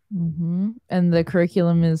 Mm-hmm. And the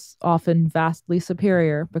curriculum is often vastly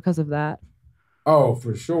superior because of that. Oh,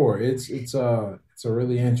 for sure. It's a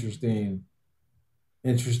really interesting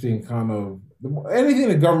kind of anything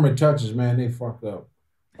the government touches, man, they fuck up.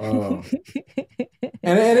 And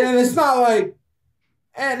it's not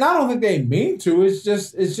and I don't think they mean to. It's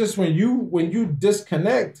just when you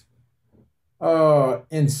disconnect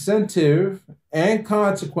incentive and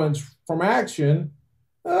consequence from action,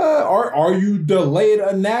 are you delayed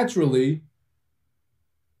unnaturally,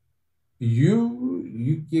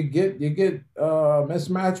 you get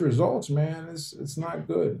mismatched results, man. It's not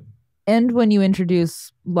good. And when you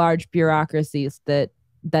introduce large bureaucracies that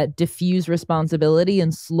diffuse responsibility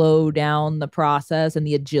and slow down the process and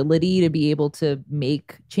the agility to be able to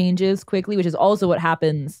make changes quickly, which is also what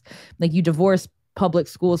happens. You divorce public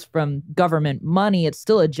schools from government money, it's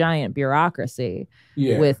still a giant bureaucracy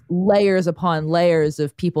with layers upon layers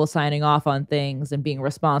of people signing off on things and being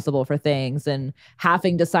responsible for things and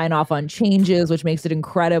having to sign off on changes, which makes it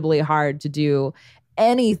incredibly hard to do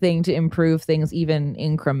anything to improve things even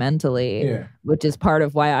incrementally, which is part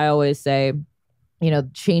of why I always say,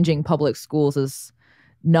 changing public schools is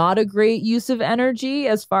not a great use of energy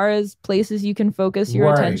as far as places you can focus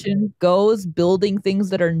your attention goes. Building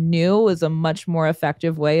things that are new is a much more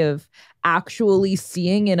effective way of actually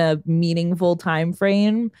seeing in a meaningful time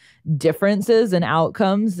frame differences and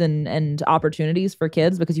outcomes and opportunities for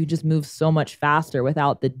kids, because you just move so much faster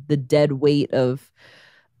without the dead weight of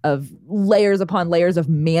layers upon layers of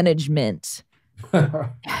management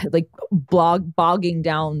bogging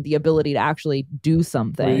down the ability to actually do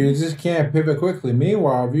something. Well, you just can't pivot quickly.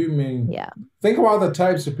 Meanwhile, think about the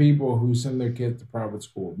types of people who send their kids to private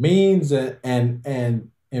school. Means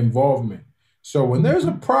and involvement. So when there's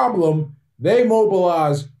a problem, they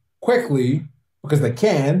mobilize quickly because they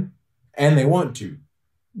can and they want to.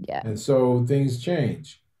 Yeah. And so things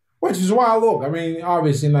change. Which is why, look,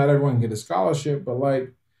 obviously not everyone can get a scholarship, but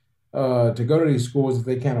to go to these schools if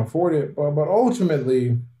they can't afford it. But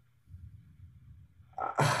ultimately,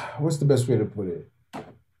 what's the best way to put it?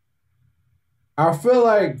 I feel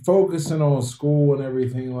like focusing on school and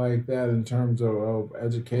everything like that in terms of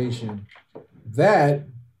education, that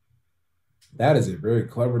is a very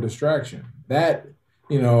clever distraction. That,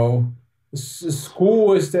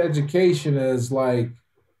 school is to education as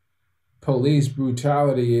police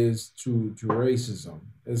brutality is to racism.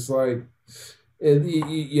 It's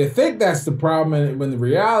you think that's the problem, and when the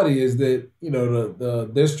reality is that the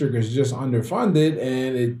district is just underfunded,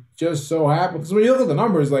 and it just so happens, because when you look at the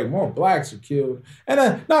numbers, more blacks are killed,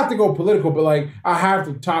 and not to go political, but I have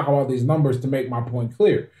to talk about these numbers to make my point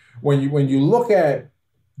clear. When you look at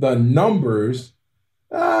the numbers,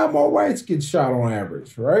 more whites get shot on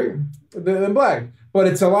average, right, than black. But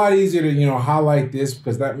it's a lot easier to highlight this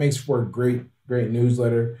because that makes for a great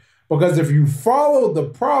newsletter. Because if you follow the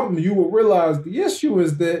problem, you will realize the issue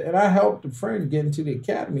is that, and I helped a friend get into the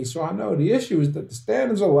academy, so I know the issue is that the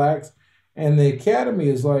standards are lax, and the academy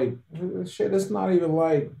is shit, it's not even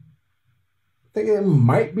I think it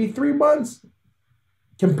might be 3 months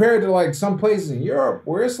compared to some places in Europe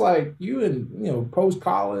where it's you in,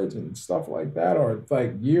 post-college and stuff like that, or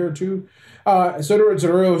year or two. So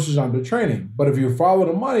the real issue is under training. But if you follow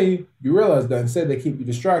the money, you realize that instead they keep you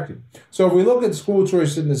distracted. So if we look at school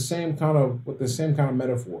choice with the same kind of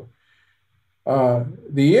metaphor,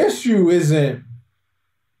 the issue isn't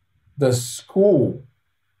the school.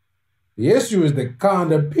 The issue is the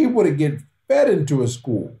kind of people that get fed into a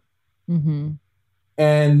school. Mm-hmm.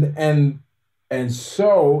 And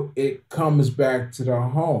so it comes back to the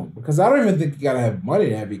home, because I don't even think you got to have money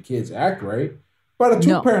to have your kids act right. But a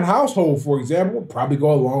two-parent household, for example, would probably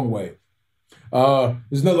go a long way.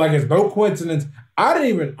 It's no coincidence. I didn't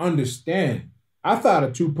even understand. I thought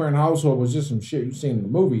a two-parent household was just some shit you've seen in the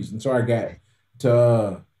movies. And so I got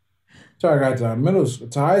to middle school,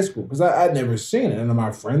 to high school, because I'd never seen it. And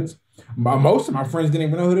my friends Most of my friends didn't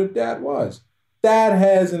even know who their dad was. That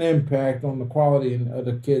has an impact on the quality of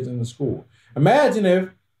the kids in the school. Imagine if,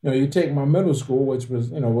 you take my middle school, which was,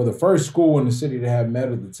 the first school in the city to have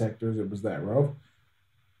metal detectors. It was that rough.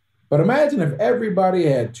 But imagine if everybody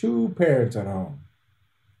had two parents at home.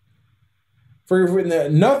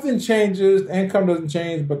 Nothing changes, income doesn't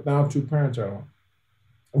change, but now two parents are at home.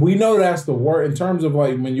 We know that's the worst in terms of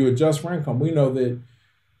like when you adjust for income. We know that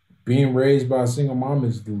being raised by a single mom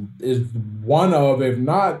is one of, if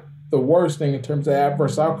not the worst thing in terms of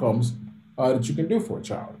adverse outcomes that you can do for a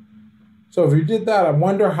child. So if you did that, I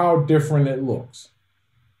wonder how different it looks.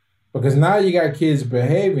 Because now you got kids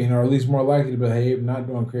behaving, or at least more likely to behave, not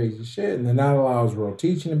doing crazy shit, and then that allows real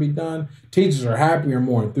teaching to be done. Teachers are happier,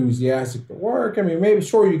 more enthusiastic to work. I mean, maybe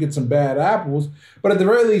sure you get some bad apples, but at the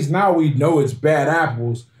very least now we know it's bad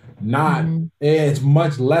apples. It's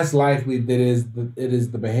much less likely that it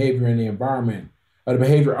is the behavior in the environment, or the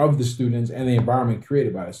behavior of the students and the environment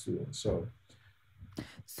created by the students. So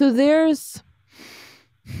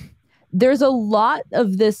there's a lot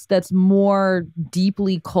of this that's more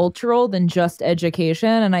deeply cultural than just education.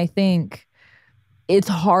 And I think it's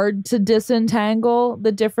hard to disentangle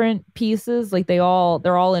the different pieces. Like they're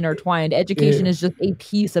all intertwined. Education is just a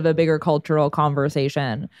piece of a bigger cultural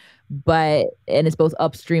conversation, and it's both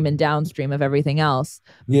upstream and downstream of everything else.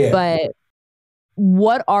 Yeah. But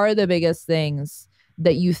what are the biggest things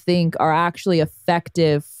that you think are actually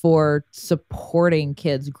effective for supporting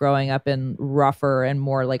kids growing up in rougher and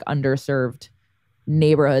more like underserved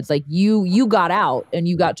neighborhoods? Like you got out and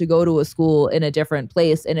you got to go to a school in a different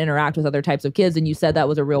place and interact with other types of kids. And you said that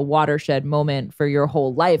was a real watershed moment for your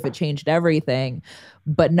whole life. It changed everything.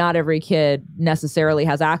 But not every kid necessarily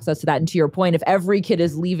has access to that. And to your point, if every kid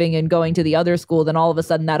is leaving and going to the other school, then all of a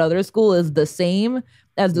sudden that other school is the same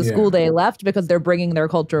as the school they left because they're bringing their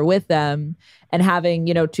culture with them. And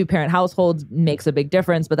having, two-parent households makes a big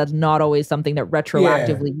difference, but that's not always something that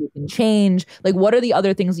retroactively you can change. Like, what are the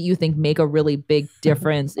other things that you think make a really big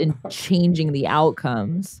difference in changing the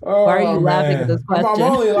outcomes? Why are you laughing at this question? I'm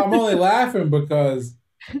only laughing because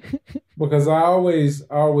I always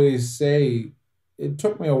say it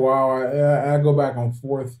took me a while. I go back and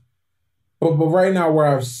forth, but right now where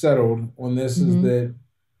I've settled on this is that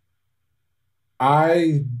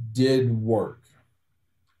I did work.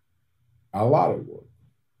 A lot of work.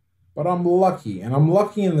 But I'm lucky. And I'm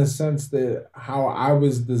lucky in the sense that how I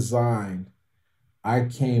was designed, I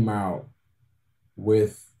came out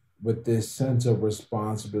with this sense of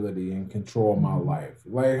responsibility and control of my life.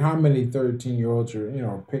 Like how many 13-year-olds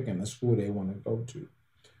are picking the school they want to go to?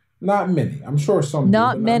 Not many. I'm sure some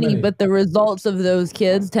not do, but many, not many. But the results of those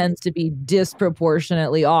kids tends to be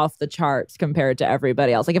disproportionately off the charts compared to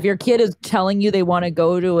everybody else. Like if your kid is telling you they want to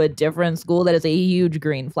go to a different school, that is a huge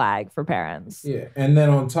green flag for parents. Yeah. And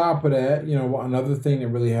then on top of that, another thing that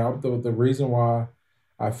really helped, the reason why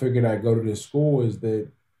I figured I'd go to this school is that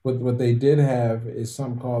what they did have is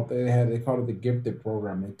something they called it the gifted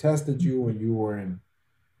program. They tested you when you were in.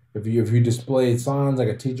 If you displayed signs like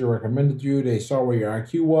a teacher recommended you, they saw where your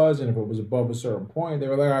IQ was, and if it was above a certain point, they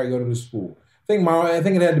were like, "All right, go to the school." I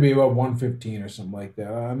think it had to be about 115 or something like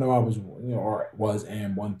that. I know I was, or was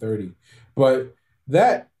and 130, but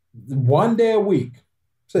that one day a week,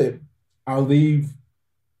 say I leave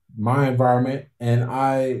my environment and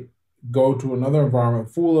I go to another environment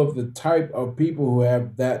full of the type of people who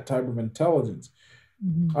have that type of intelligence.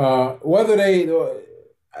 Whether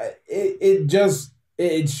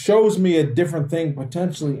it shows me a different thing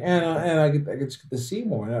potentially, and I get to see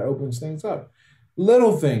more, and that opens things up.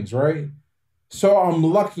 Little things, right? So I'm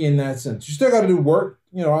lucky in that sense. You still got to do work.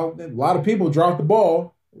 A lot of people drop the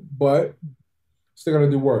ball, but still got to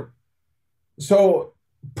do work. So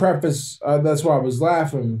that's why I was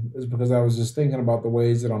laughing, is because I was just thinking about the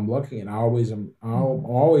ways that I'm lucky, and I'm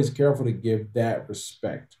always careful to give that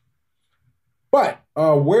respect. But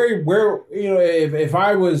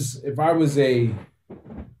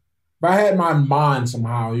if I had my mind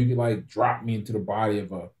somehow, you could like drop me into the body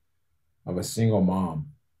of a single mom,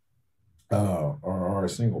 or a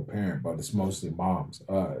single parent, but it's mostly moms,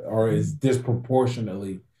 or it's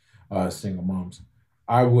disproportionately single moms.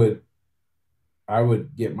 I would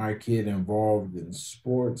get my kid involved in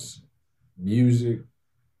sports, music,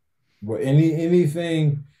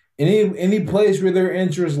 anything, any place where their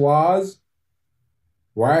interest lies,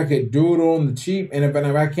 where I could do it on the cheap. And if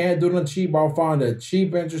I can't do it on the cheap, I'll find a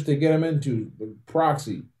cheap interest to get them into the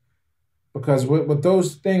proxy. Because what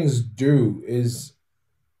those things do is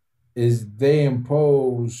they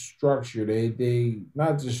impose structure. They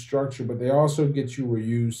not just structure, but they also get you where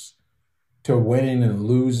to winning and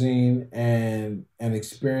losing and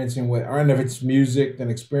experiencing and if it's music, then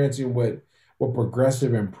experiencing what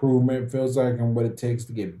progressive improvement feels like and what it takes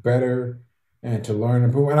to get better and to learn and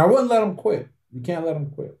improve. And I wouldn't let them quit. You can't let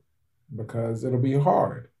them quit because it'll be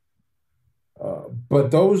hard.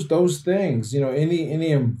 But those things,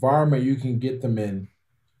 any environment you can get them in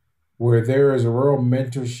where there is a real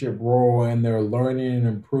mentorship role and they're learning and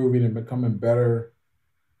improving and becoming better,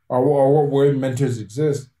 or where mentors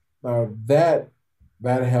exist, that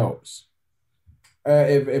helps.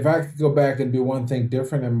 If I could go back and do one thing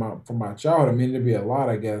different from my childhood, I mean, it'd be a lot,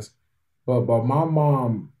 I guess. But my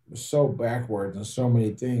mom was so backwards in so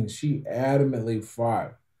many things. She adamantly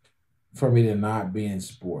fought for me to not be in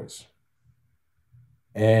sports.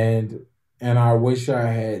 And I wish I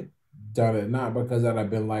had done it, not because I'd have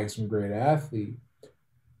been like some great athlete,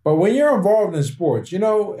 but when you're involved in sports, if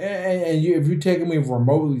you're taking me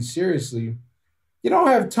remotely seriously, you don't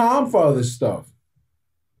have time for other stuff.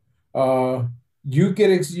 You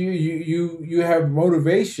have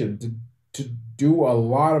motivation to do a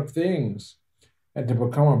lot of things and to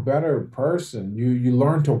become a better person. You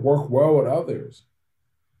learn to work well with others.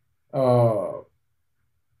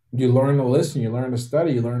 You learn to listen, you learn to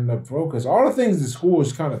study, you learn to focus. All the things the school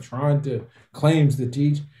is kind of claims to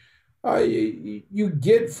teach, you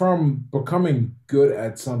get from becoming good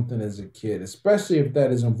at something as a kid, especially if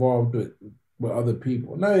that is involved with other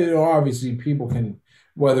people. Now, obviously people can,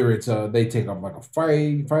 whether it's they take up like a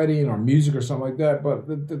fighting or music or something like that, but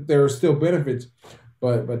there are still benefits.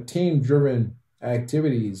 But team-driven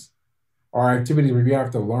activities are activities where you have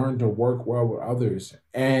to learn to work well with others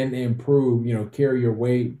and improve, carry your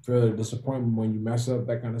weight, feel the disappointment when you mess up,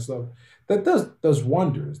 that kind of stuff. That does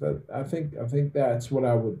wonders. That I think that's what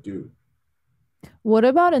I would do. What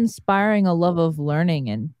about inspiring a love of learning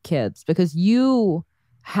in kids? Because you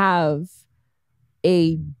have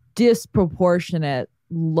a disproportionate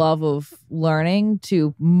love of learning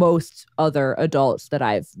to most other adults that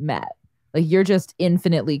I've met. Like, you're just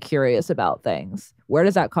infinitely curious about things. Where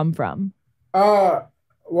does that come from?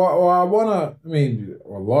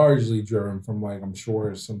 Largely driven from, like, I'm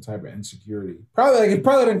sure some type of insecurity. It probably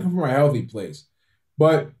didn't come from a healthy place,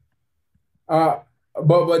 but to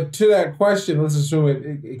that question, let's assume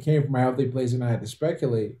it came from a healthy place, and I had to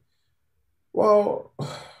speculate. Well,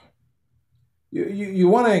 you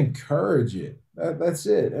want to encourage it. That's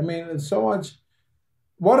it. I mean, it's so much.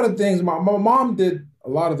 One of the things my mom did a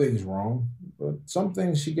lot of things wrong, but some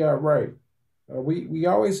things she got right. We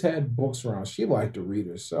always had books around. She liked to read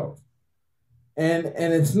herself. And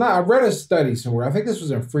it's not, I read a study somewhere. I think this was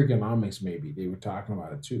in Freakonomics, maybe. They were talking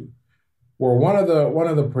about it too. Where one of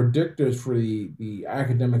the predictors for the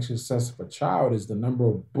academic success of a child is the number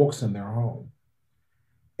of books in their home.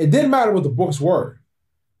 It didn't matter what the books were.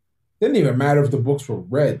 It didn't even matter if the books were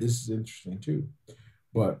read. This is interesting too.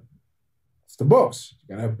 But it's the books.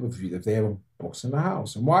 You gotta have, if they have books in the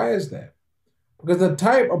house. And why is that? Because the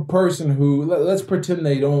type of person who, let's pretend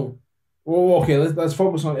they don't, well, okay, let's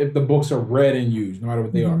focus on if the books are read and used, no matter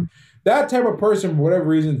what they are. That type of person, for whatever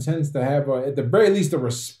reason, tends to have, at the very least, a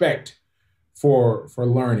respect for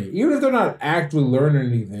learning. Even if they're not actually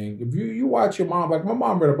learning anything, if you watch your mom, like my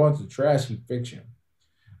mom read a bunch of trashy fiction.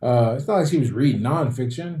 It's not like she was reading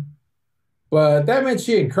nonfiction, but that meant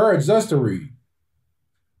she encouraged us to read.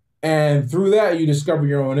 And through that, you discover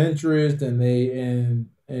your own interest, and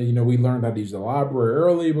we learned how to use the library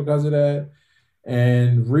early because of that.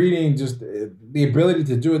 And reading, just the ability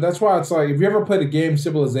to do it. That's why it's like, if you ever played a game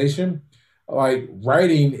Civilization, like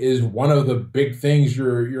writing is one of the big things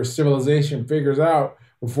your civilization figures out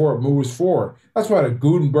before it moves forward. That's why the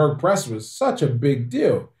Gutenberg press was such a big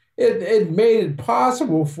deal. It made it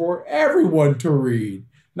possible for everyone to read,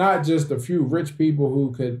 not just a few rich people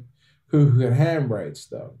who could handwrite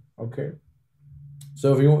stuff. Okay,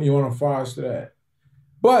 so if you want to foster that.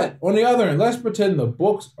 But on the other hand, let's pretend the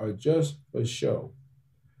books are just for show.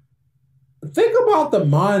 Think about the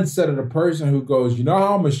mindset of the person who goes,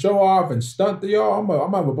 how I'm going to show off and stunt to y'all? I'm going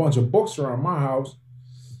to have a bunch of books around my house.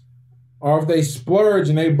 Or if they splurge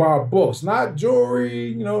and they buy books, not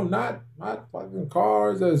jewelry, not fucking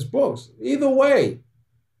cars, it's books. Either way,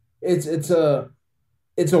 it's an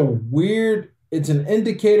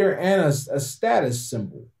indicator and a status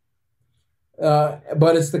symbol.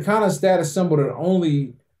 But it's the kind of status symbol that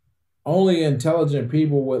only intelligent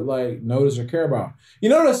people would like notice or care about.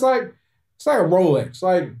 It's like a Rolex.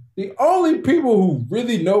 Like, the only people who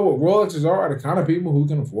really know what Rolexes are the kind of people who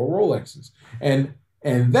can afford Rolexes. And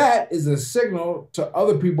that is a signal to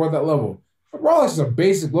other people at that level. A Rolex is a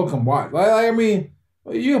basic looking watch. You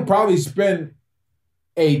can probably spend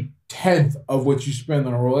 1/10 of what you spend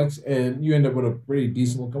on a Rolex and you end up with a pretty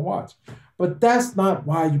decent looking watch. But that's not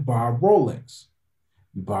why you buy a Rolex.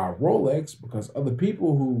 You buy a Rolex because other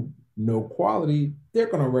people who know quality, they're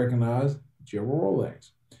going to recognize that you have a Rolex.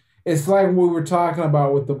 It's like we were talking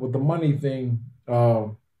about with the money thing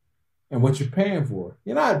and what you're paying for.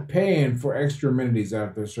 You're not paying for extra amenities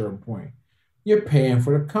after a certain point. You're paying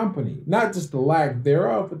for the company, not just the lack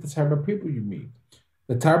thereof, but the type of people you meet.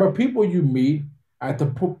 The type of people you meet at the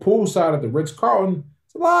poolside at the Ritz-Carlton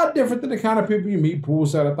is a lot different than the kind of people you meet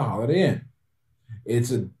poolside at the Holiday Inn.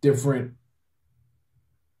 It's a different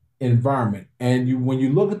environment. And when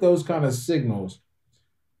you look at those kind of signals,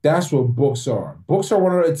 that's what books are. Books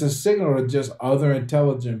are it's a signal to just other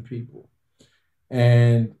intelligent people.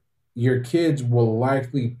 And your kids will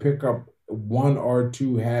likely pick up one or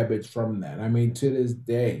two habits from that. I mean, to this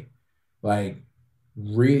day, like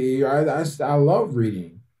I love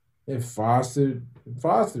reading. It fostered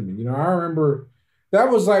me. You know, I remember that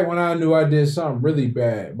was like when I knew I did something really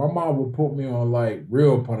bad. My mom would put me on like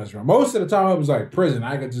real punishment. Most of the time it was like prison.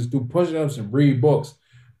 I could just do push-ups and read books.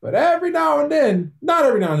 But every now and then, not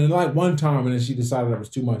every now and then, like one time, and then she decided that was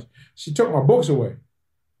too much. She took my books away.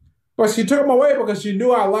 But she took them away because she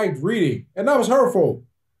knew I liked reading. And that was her fault.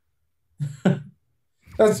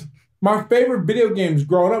 That's my favorite video games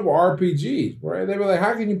growing up were RPGs, right? They were like,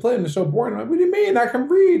 how can you play them? They're so boring. I'm like, what do you mean? I can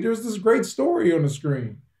read. There's this great story on the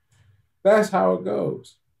screen. That's how it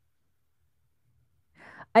goes.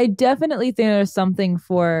 I definitely think there's something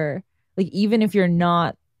for, like, even if you're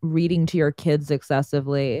not reading to your kids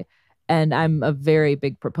excessively, and I'm a very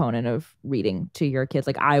big proponent of reading to your kids.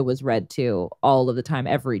 Like, I was read to all of the time,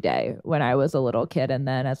 every day when I was a little kid. And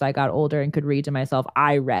then as I got older and could read to myself,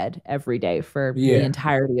 I read every day for the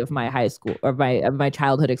entirety of my high school or my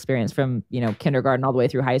childhood experience from, kindergarten all the way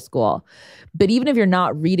through high school. But even if you're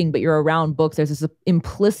not reading, but you're around books, there's this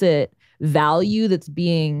implicit value that's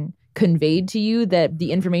being conveyed to you that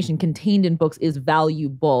the information contained in books is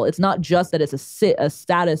valuable. It's not just that it's a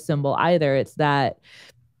status symbol either. It's that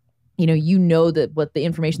that what the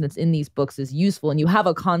information that's in these books is useful, and you have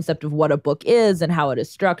a concept of what a book is and how it is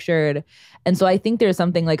structured. And so I think there's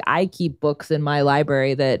something like, I keep books in my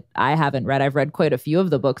library that I haven't read. I've read quite a few of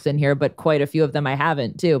the books in here, but quite a few of them I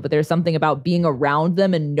haven't too. But there's something about being around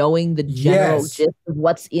them and knowing the general gist of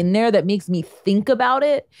what's in there that makes me think about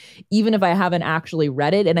it, even if I haven't actually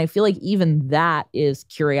read it. And I feel like even that is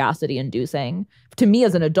curiosity inducing. To me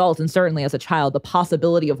as an adult, and certainly as a child, the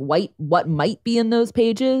possibility of what might be in those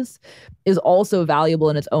pages is also valuable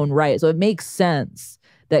in its own right. So it makes sense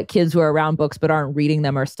that kids who are around books but aren't reading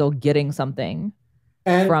them are still getting something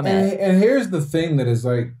from it. And here's the thing that is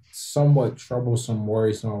like somewhat troublesome,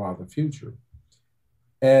 worrisome about the future.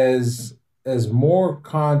 As more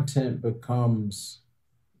content becomes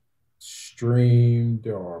streamed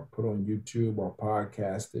or put on YouTube or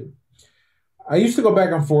podcasted, I used to go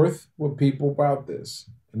back and forth with people about this,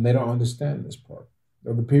 and they don't understand this part.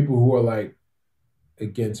 They're the people who are like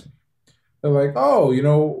against me. They're like, oh,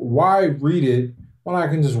 why read it when I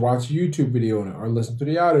can just watch a YouTube video on it or listen to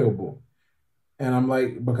the audiobook? And I'm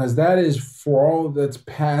like, because that is for all that's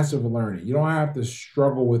passive learning. You don't have to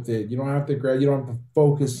struggle with it. You don't have to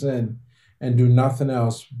focus in and do nothing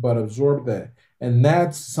else but absorb that. And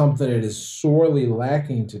that's something that is sorely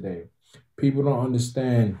lacking today. People don't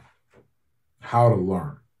understand how to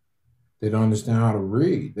learn. They don't understand how to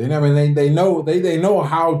read. They know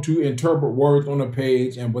how to interpret words on a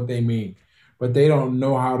page and what they mean, but they don't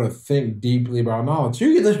know how to think deeply about knowledge.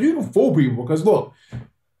 You can fool people because look,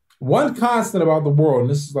 one constant about the world,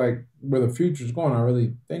 and this is like where the future is going, I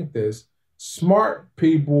really think this, smart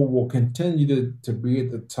people will continue to be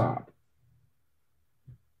at the top.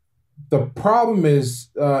 The problem is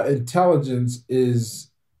intelligence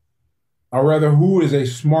is, or rather who is a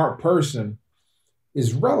smart person,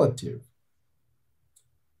 is relative.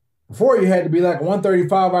 Before you had to be like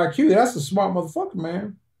 135 IQ. That's a smart motherfucker,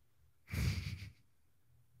 man.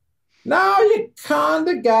 Now you kind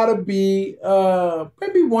of gotta be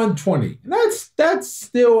maybe 120. That's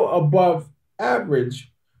still above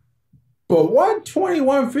average. But 120,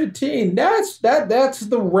 115, that's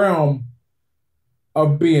the realm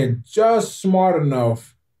of being just smart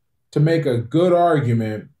enough to make a good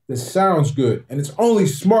argument that sounds good. And it's only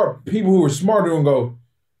smart people who are smarter and go,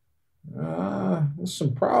 there's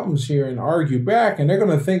some problems here, and argue back. And they're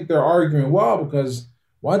going to think they're arguing well because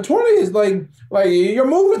 120 is like you're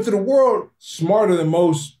moving through the world smarter than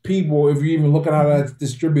most people if you even look at how that's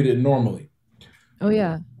distributed normally. Oh,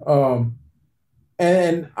 yeah.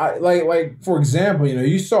 And I like for example,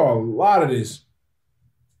 you saw a lot of this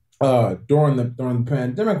during the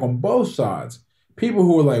pandemic on both sides. People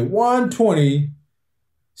who were like 120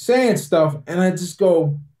 saying stuff, and I just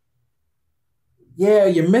go, yeah,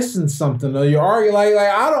 you're missing something, or you're arguing like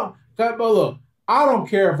but look, I don't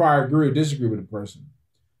care if I agree or disagree with a person.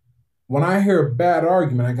 When I hear a bad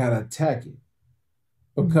argument, I gotta attack it.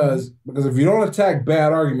 Because if you don't attack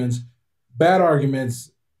bad arguments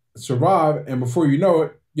survive, and before you know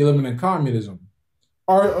it, you're living in communism.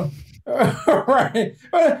 Or right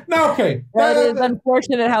now, okay, that is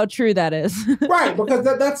unfortunate how true that is. Right, because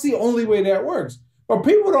that's the only way that works. But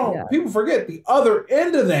people forget the other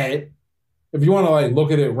end of that. If you want to like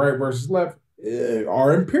look at it right versus left,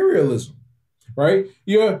 are imperialism. Right?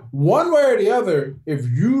 You're one way or the other. If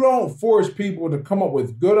you don't force people to come up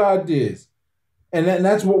with good ideas. And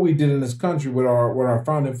that's what we did in this country with our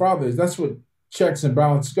founding fathers. That's what checks and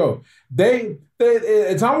balances go.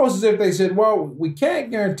 It's almost as if they said, well, we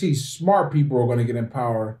can't guarantee smart people are going to get in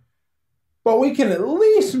power, but we can at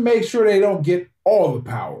least make sure they don't get all the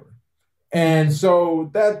power. And so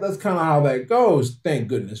that's kind of how that goes. Thank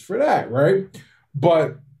goodness for that, right?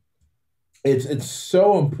 But it's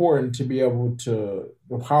so important to be able to,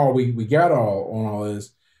 how we got on all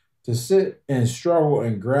this, to sit and struggle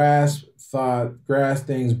and grasp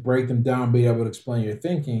things, break them down, be able to explain your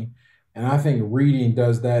thinking. And I think reading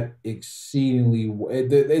does that exceedingly.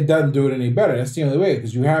 It doesn't do it any better. That's the only way,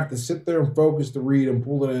 because you have to sit there and focus to read and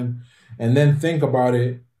pull it in and then think about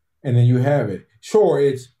it, and then you have it. Sure,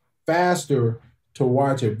 it's faster to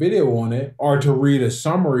watch a video on it or to read a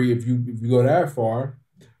summary if you go that far,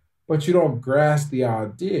 but you don't grasp the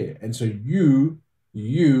idea. And so you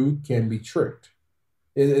can be tricked.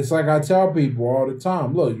 It's like I tell people all the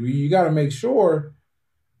time, look, you got to make sure,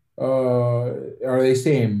 are they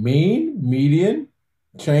saying mean, median,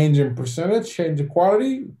 change in percentage, change in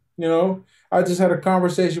quality? You know, I just had a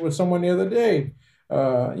conversation with someone the other day.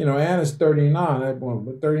 Anna's 39.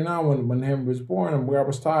 39 when Henry was born, and I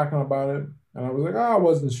was talking about it. And I was like, I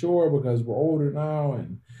wasn't sure because we're older now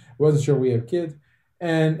and wasn't sure we have kids.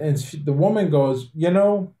 And the woman goes,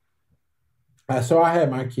 so I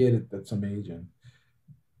had my kid at some age, and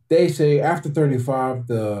they say after 35,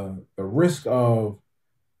 the risk of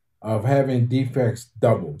having defects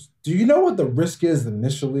doubles. Do you know what the risk is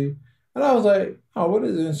initially? And I was like, oh, what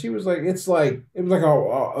is it? And she was like, it was like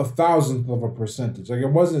a thousandth of a percentage. Like, it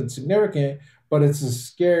wasn't significant, but it's a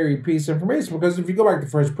scary piece of information, because if you go back to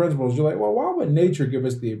first principles, you're like, well, why would nature give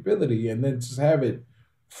us the ability and then just have it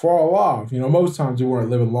fall off? Most times we weren't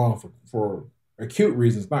living long for acute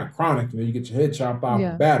reasons, not chronic. You get your head chopped off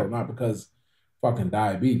in battle, not because fucking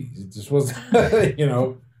diabetes. It just was,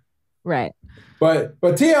 Right. But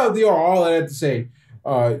TLDR, all I had to say,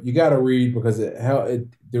 you got to read, because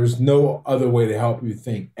there's no other way to help you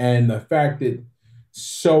think. And the fact that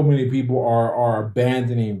so many people are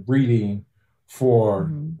abandoning reading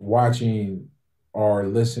for watching or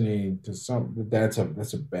listening to something, that's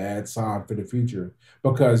a bad sign for the future,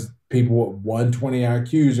 because people with 120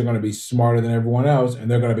 IQs are going to be smarter than everyone else, and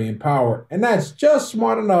they're going to be in power. And that's just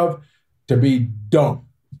smart enough to be dumb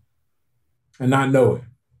and not know it.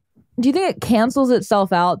 Do you think it cancels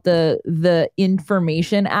itself out, the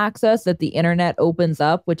information access that the internet opens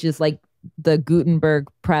up, which is like the Gutenberg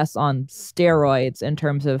press on steroids in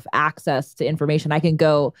terms of access to information? I can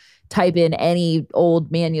go type in any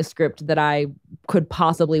old manuscript that I could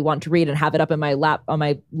possibly want to read and have it up in my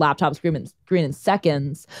laptop screen in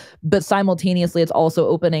seconds. But simultaneously, it's also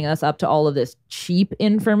opening us up to all of this cheap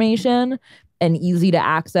information and easy to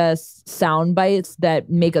access sound bites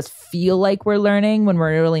that make us feel like we're learning when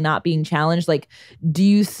we're really not being challenged. Like, do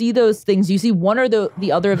you see those things? Do you see one or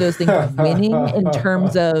the other of those things winning in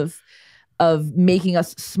terms of making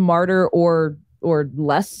us smarter or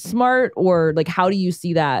less smart? Or like, how do you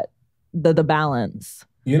see that, the balance?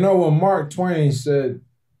 When Mark Twain said,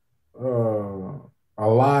 a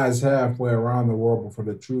lie is halfway around the world before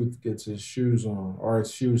the truth gets his shoes on, or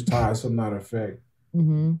its shoes tied, something to that effect.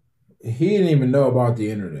 Mm-hmm. He didn't even know about the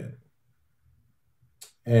internet.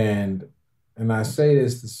 And I say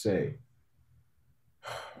this to say,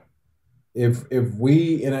 if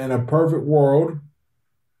we, in a perfect world,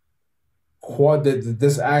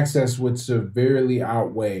 this access would severely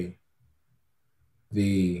outweigh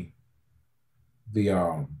the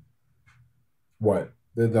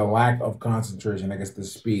lack of concentration. I guess the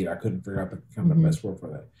speed. I couldn't figure out the best word for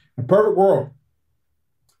that. In a perfect world,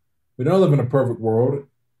 we don't live in a perfect world.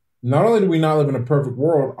 Not only do we not live in a perfect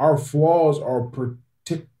world, our flaws are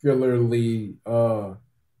particularly have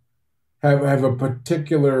a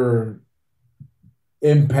particular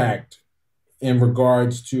impact in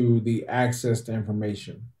regards to the access to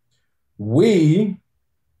information. We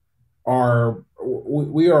are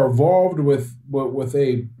evolved with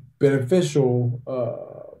a beneficial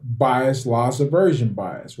bias, loss aversion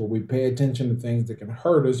bias, where we pay attention to things that can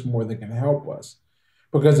hurt us more than can help us.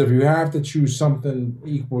 Because if you have to choose something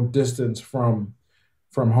equal distance from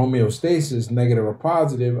homeostasis, negative or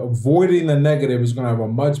positive, avoiding the negative is going to have a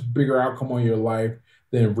much bigger outcome on your life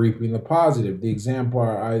than reaping the positive. The example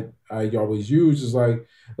I always use is like,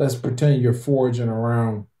 let's pretend you're foraging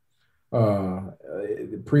around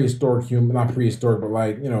prehistoric human, not prehistoric, but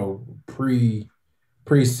like,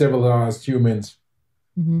 pre-civilized humans.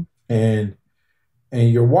 Mm-hmm. And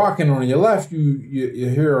you're walking on your left, you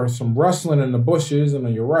hear some rustling in the bushes, and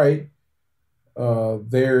on your right,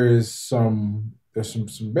 there's some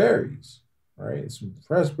berries, right? Some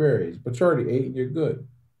fresh berries, but you already ate and you're good.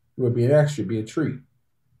 It would be an extra, be a treat.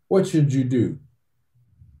 What should you do?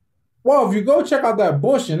 Well, if you go check out that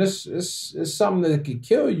bush and it's something that could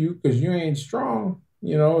kill you because you ain't strong,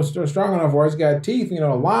 it's still strong enough or it's got teeth,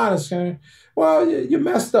 a lion is going to, well, you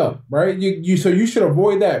messed up, right? So you should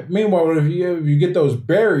avoid that. Meanwhile, if you get those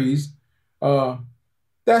berries,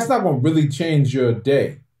 that's not going to really change your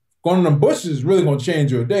day. Going in the bushes is really going to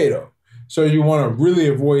change your day, though. So you want to really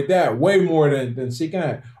avoid that way more than seeking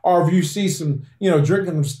that. Or if you see some,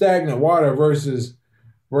 drinking some stagnant water versus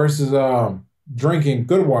drinking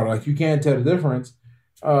good water, like you can't tell the difference,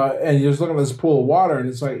 and you're just looking at this pool of water and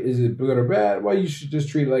it's like, is it good or bad? Well, you should just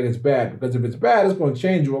treat it like it's bad, because if it's bad, it's going to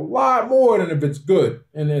change you a lot more than if it's good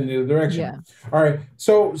in the direction. Yeah. All right.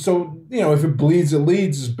 So if it bleeds, it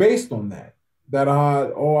leads is based on that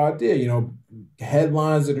whole idea.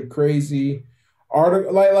 Headlines that are crazy,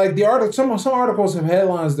 like the article. Some articles have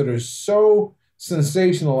headlines that are so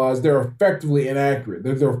sensationalized they're effectively inaccurate.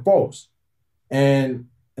 They're false, and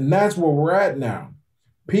that's where we're at now.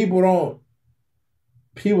 People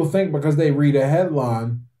think because they read a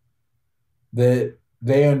headline that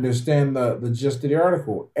they understand the gist of the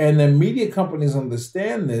article. And the media companies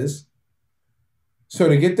understand this. So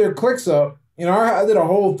to get their clicks up, I did a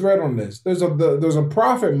whole thread on this. There's a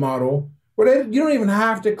profit model where you don't even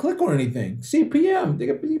have to click on anything. CPM, they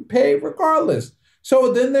can be paid regardless.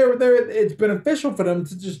 So then it's beneficial for them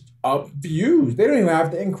to just up views. They don't even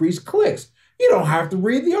have to increase clicks. You don't have to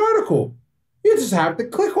read the article. You just have to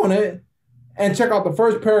click on it and check out the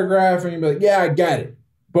first paragraph and you'll be like, yeah, I got it.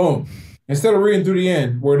 Boom. Instead of reading through the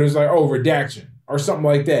end where there's like, redaction or something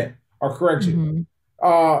like that or correction.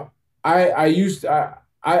 Mm-hmm.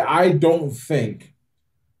 I don't think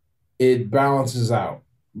it balances out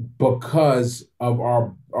because of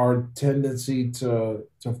our tendency to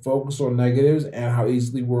focus on negatives and how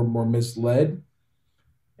easily we're more misled.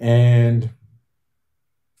 And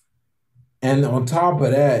on top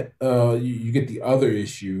of that, you get the other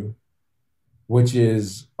issue, which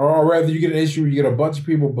is, or rather you get an issue where you get a bunch of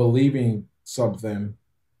people believing something,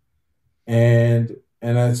 and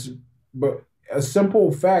but a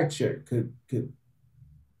simple fact check could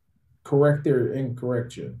correct their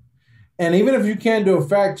incorrection. And even if you can't do a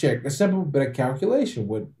fact check, a simple bit of calculation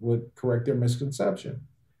would correct their misconception.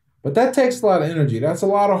 But that takes a lot of energy. That's a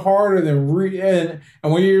lot harder than and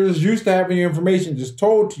when you're just used to having your information just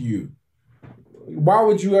told to you. Why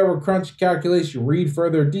would you ever crunch a calculation, read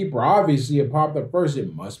further, deeper? Obviously, it popped up first.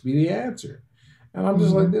 It must be the answer. And I'm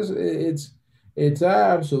just like, this. It's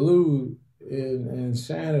absolute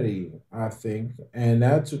insanity, I think, and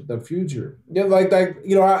that's the future. Yeah, like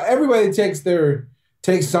everybody takes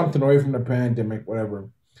something away from the pandemic, whatever.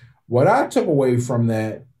 What I took away from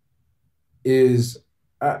that is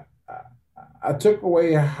I took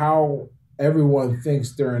away how everyone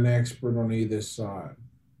thinks they're an expert on either side.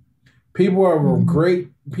 People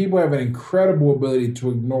have an incredible ability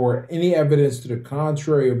to ignore any evidence to the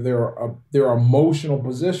contrary of their emotional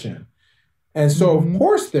position. And so, of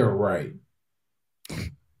course, they're right.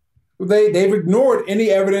 They've ignored any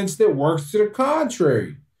evidence that works to the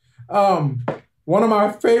contrary. One of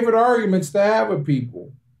my favorite arguments to have with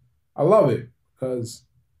people. I love it because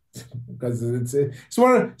it's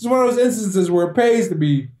one of those instances where it pays to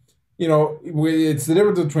be, it's the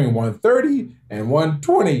difference between 130 and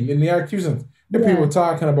 120 in the IQ sense. There are people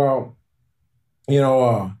talking about,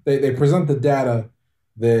 they present the data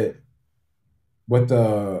that with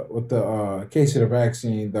the case of the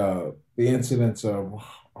vaccine, the incidence of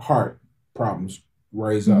heart problems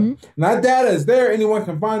raise up. And that data is there. Anyone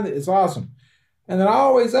can find it. It's awesome. And then I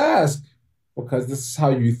always ask, because this is how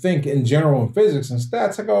you think in general in physics and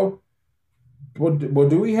stats, I go, well,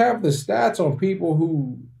 do we have the stats on people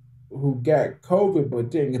who got COVID but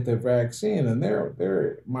didn't get the vaccine and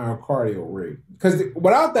their myocardial rate? Because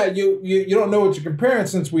without that, you don't know what you're comparing,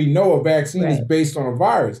 since we know a vaccine is based on a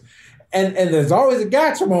virus. And there's always a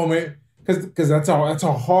gotcha moment, because that's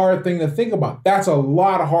a hard thing to think about. That's a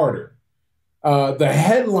lot harder. The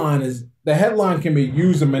headline can be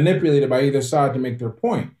used and manipulated by either side to make their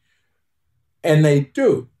point. And they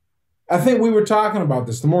do. I think we were talking about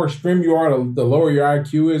this. The more extreme you are, the lower your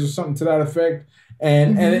IQ is, or something to that effect.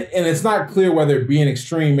 And and it's not clear whether being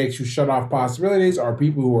extreme makes you shut off possibilities, or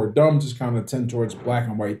people who are dumb just kind of tend towards black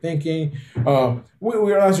and white thinking.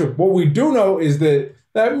 We're not sure. What we do know is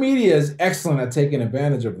that media is excellent at taking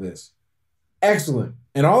advantage of this. Excellent.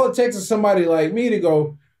 And all it takes is somebody like me to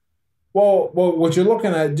go, well, what you're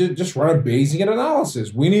looking at, just run a Bayesian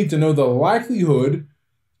analysis. We need to know the likelihood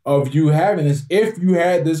of you having this if you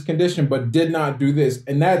had this condition but did not do this.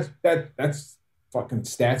 And that's fucking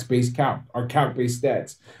stats-based calc, or calc-based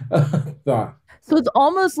stats. Thought. So it's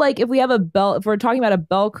almost like if we're talking about a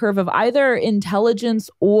bell curve of either intelligence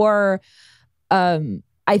or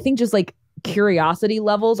I think just like curiosity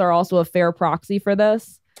levels are also a fair proxy for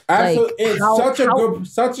this. Absolutely. Like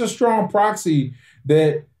it's such a strong proxy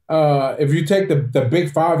that if you take the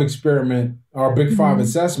Big Five experiment or Big Five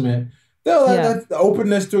assessment, the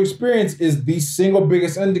openness to experience is the single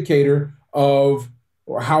biggest indicator of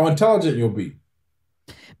how intelligent you'll be.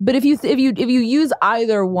 But if you use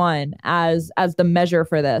either one as the measure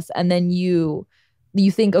for this, and then you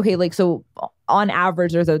think, okay, like, so on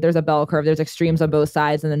average there's a bell curve, there's extremes on both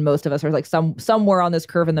sides, and then most of us are like somewhere on this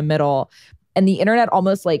curve in the middle, and the internet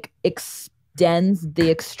almost like extends the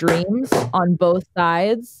extremes on both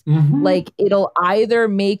sides. Like it'll either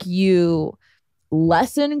make you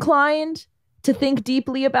less inclined to think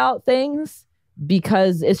deeply about things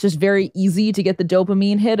because it's just very easy to get the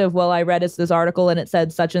dopamine hit of, well, I read this article and it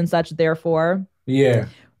said such and such, therefore. Yeah.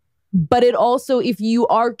 But it also, if you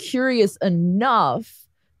are curious enough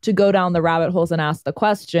to go down the rabbit holes and ask the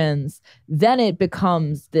questions, then it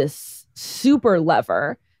becomes this super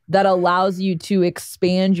lever that allows you to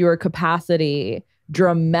expand your capacity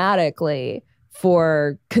dramatically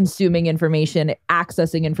for consuming information,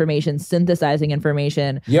 accessing information, synthesizing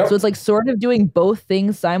information. Yep. So it's like sort of doing both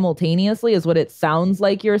things simultaneously is what it sounds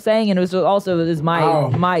like you're saying. And it was also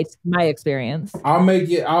my experience.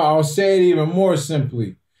 I'll say it even more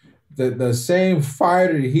simply. The same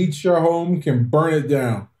fire that heats your home can burn it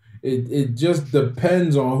down. It just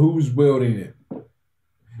depends on who's wielding it.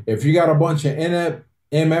 If you got a bunch of inept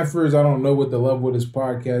MFers, I don't know what the level of this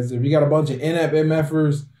podcast is. If you got a bunch of inept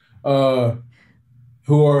MFers,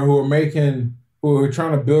 who are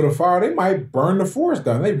trying to build a fire, they might burn the forest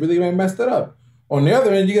down. They really may mess it up. On the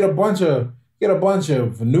other end, you get a bunch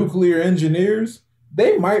of nuclear engineers.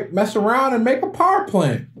 They might mess around and make a power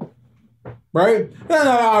plant, right? That's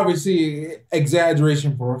not obviously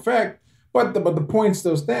exaggeration for effect, but the point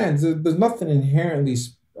still stands. There's nothing inherently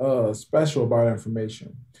special about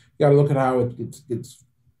information. You got to look at how it gets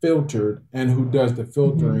filtered and who does the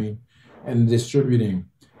filtering and distributing.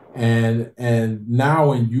 And now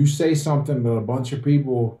when you say something that a bunch of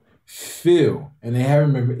people feel and they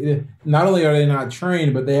haven't been, not only are they not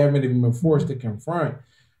trained, but they haven't even been forced to confront.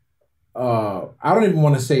 I don't even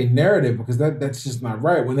want to say narrative because that's just not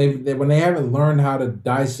right. When they haven't learned how to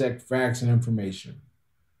dissect facts and information,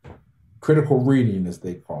 critical reading as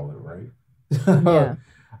they call it, right? Yeah.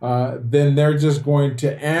 Then they're just going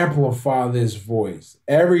to amplify this voice.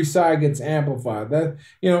 Every side gets amplified. That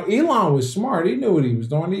Elon was smart. He knew what he was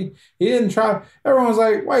doing. He didn't try. Everyone's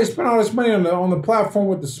like, "Why you spend all this money on the platform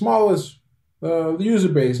with the smallest user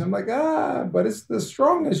base?" I'm like, but it's the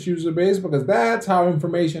strongest user base because that's how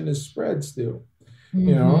information is spread. Still,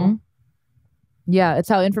 you know. Yeah, it's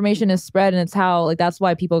how information is spread, and it's how, like, that's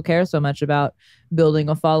why people care so much about building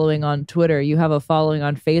a following on Twitter. You have a following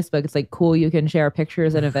on Facebook. It's like, cool, you can share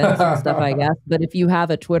pictures and events and stuff, I guess. But if you have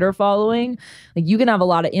a Twitter following, like, you can have a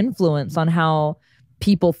lot of influence on how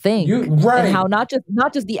people think, right? And how not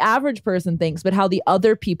just the average person thinks, but how the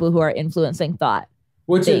other people who are influencing thought.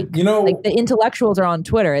 Which is, like the intellectuals are on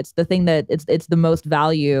Twitter. It's the thing that it's the most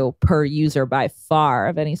value per user by far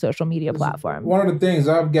of any social media platform. One of the things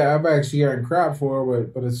I've actually gotten crap for,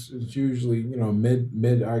 but it's usually mid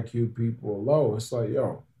IQ people or low. It's like,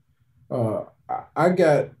 I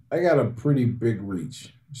got a pretty big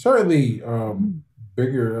reach. Certainly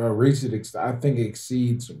bigger reach that I think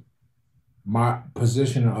exceeds my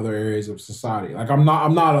position in other areas of society. Like I'm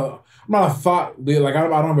not a thought leader. Like I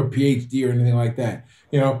don't have a PhD or anything like that.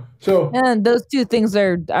 So and those two things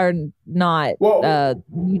are not they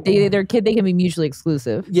can be mutually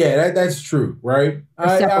exclusive. Yeah, that's true, right?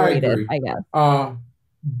 Separated, I agree. I guess.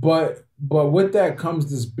 But with that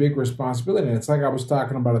comes this big responsibility. And it's like I was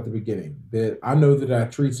talking about at the beginning, that I know that I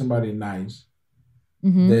treat somebody nice,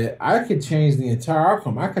 that I could change the entire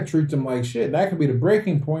outcome. I could treat them like shit. That could be the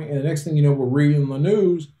breaking point. And the next thing you know, we're reading the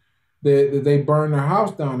news that they burn their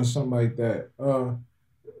house down or something like that.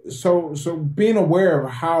 So being aware of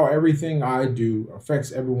how everything I do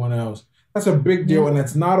affects everyone else, that's a big deal. And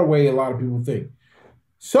that's not a way a lot of people think.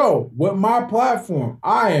 So with my platform,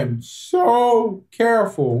 I am so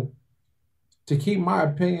careful to keep my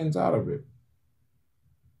opinions out of it.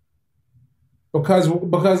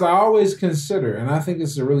 Because I always consider, and I think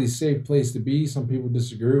it's a really safe place to be. Some people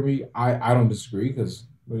disagree with me. I don't disagree because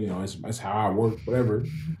it's how I work, whatever.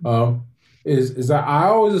 Is that I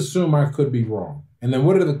always assume I could be wrong, and then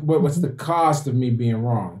what's the cost of me being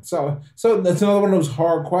wrong? So that's another one of those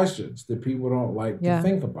hard questions that people don't like to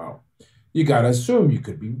think about. You got to assume you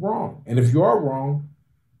could be wrong, and if you are wrong,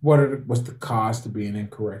 what's the cost of being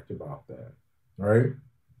incorrect about that, right?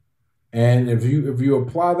 And if you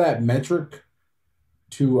apply that metric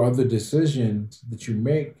to other decisions that you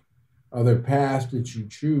make, other paths that you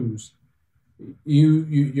choose,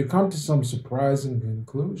 you come to some surprising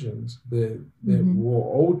conclusions that will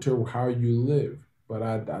alter how you live. But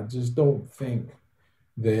I just don't think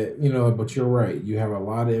that, but you're right. You have a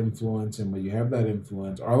lot of influence, and when you have that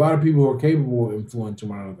influence, or a lot of people who are capable of influencing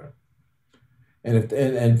one another.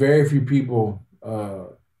 And very few people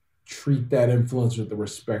treat that influence with the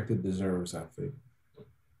respect it deserves, I think.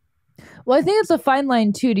 Well, I think it's a fine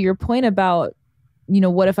line, too, to your point about,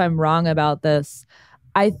 what if I'm wrong about this?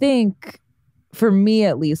 I think, for me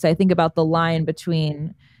at least, I think about the line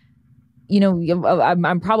between,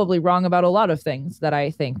 I'm probably wrong about a lot of things that I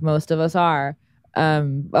think most of us are.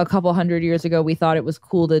 A couple hundred years ago, we thought it was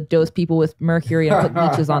cool to dose people with mercury and put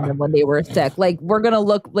leeches on them when they were sick. Like, we're going to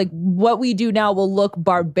look like what we do now will look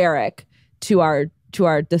barbaric to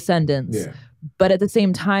our descendants. Yeah. But at the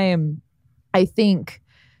same time, I think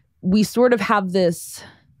we sort of have this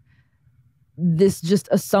just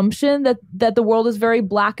assumption that the world is very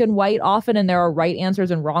black and white often, and there are right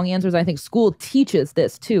answers and wrong answers. I think school teaches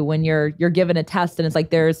this too. When you're given a test and it's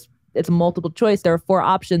like it's a multiple choice. There are 4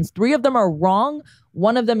 options. 3 of them are wrong.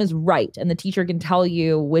 1 of them is right, and the teacher can tell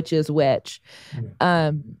you which is which.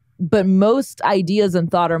 Yeah. But most ideas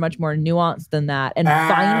and thought are much more nuanced than that. And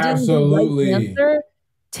finding the right answer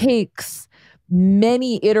takes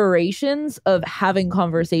many iterations of having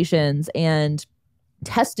conversations and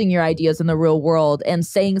testing your ideas in the real world and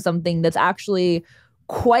saying something that's actually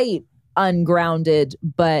quite ungrounded,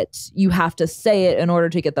 but you have to say it in order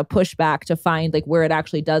to get the pushback to find like where it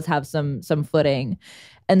actually does have some footing.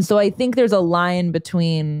 And so I think there's a line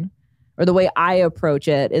between, or the way I approach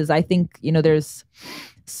it is, I think, there's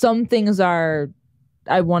some things I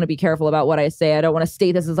want to be careful about what I say. I don't want to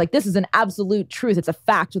state this as like, this is an absolute truth. It's a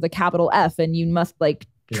fact with a capital F, and you must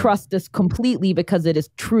trust this completely because it is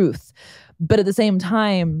truth. But at the same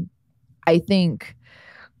time, I think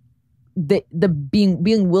the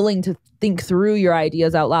being willing to think through your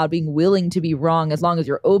ideas out loud, being willing to be wrong as long as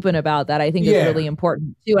you're open about that, I think is really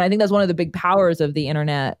important too. And I think that's one of the big powers of the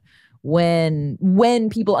internet when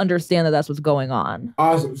people understand that that's what's going on.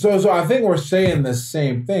 Awesome. So I think we're saying the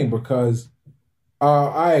same thing, because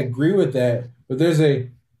I agree with that, but there's a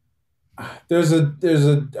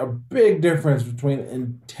big difference between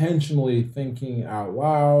intentionally thinking out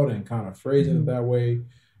loud and kind of phrasing it that way,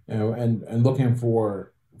 and looking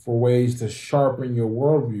for ways to sharpen your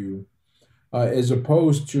worldview, as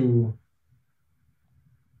opposed to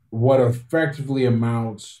what effectively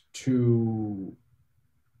amounts to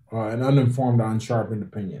an uninformed, unsharpened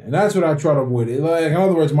opinion. And that's what I try to avoid. Like, in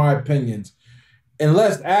other words, my opinions,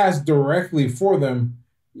 unless asked directly for them,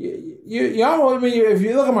 if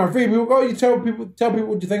you look at my feed, people go, you tell people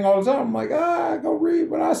what you think all the time. I'm like, go read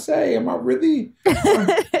what I say. Am I really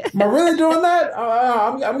doing that?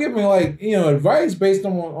 I'm giving advice based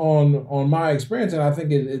on my experience, and I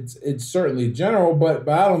think it's certainly general, but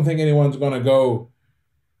I don't think anyone's going to go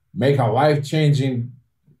make a life-changing,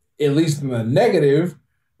 at least in the negative,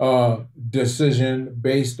 decision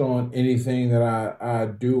based on anything that I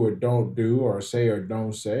do or don't do or say or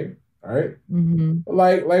don't say. All right. Mm-hmm.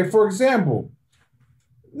 Like for example,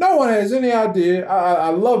 no one has any idea. I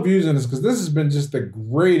love using this because this has been just the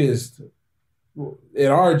greatest in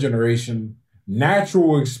our generation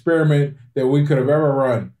natural experiment that we could have ever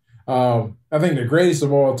run. I think the greatest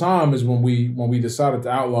of all time is when we decided to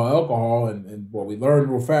outlaw alcohol, and what we learned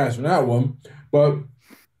real fast from that one. But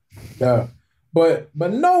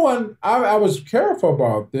no one. I was careful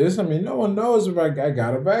about this. I mean, no one knows if I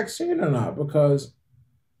got a vaccine or not, because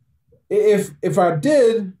if I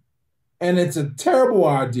did, and it's a terrible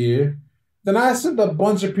idea, then I sent a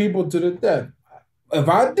bunch of people to the death. If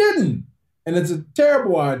I didn't, and it's a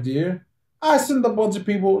terrible idea, I sent a bunch of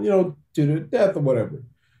people, to the death or whatever.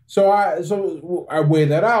 So I weigh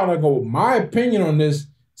that out, and I go, my opinion on this,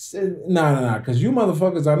 no, because you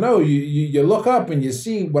motherfuckers, I know you look up and you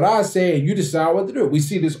see what I say and you decide what to do. We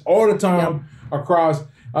see this all the time across,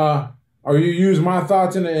 or you use my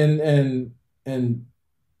thoughts and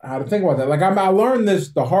how to think about that. Like I learned this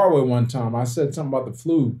the hard way one time. I said something about the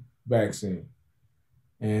flu vaccine,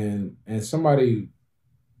 and somebody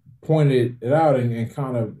pointed it out and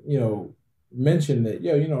kind of mentioned that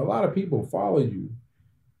a lot of people follow you,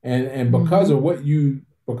 and because of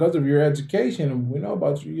because of your education and we know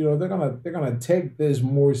about you, they're gonna take this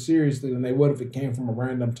more seriously than they would if it came from a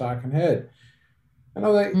random talking head. And I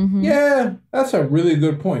was like, yeah, that's a really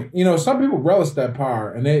good point. Some people relish that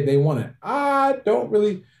power and they want it. I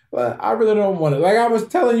really don't want it. Like I was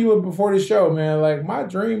telling you before the show, man, like my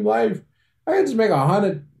dream life, I could just make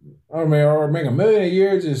 100 or make $1 million a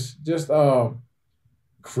year, just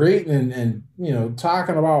creating and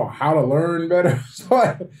talking about how to learn better. So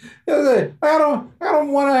I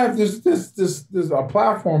don't want to have this a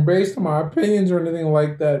platform based on my opinions or anything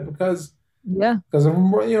like that because there's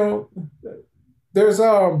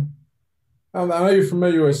I know you're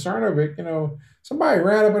familiar with Cernovic. Somebody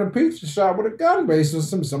ran up in a pizza shop with a gun based on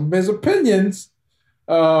some of his opinions.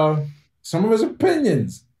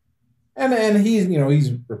 And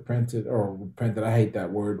he's repented. I hate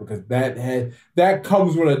that word because that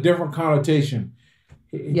comes with a different connotation.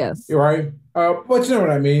 Yes. Right. But you know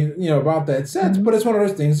what I mean. About that sense. But it's one of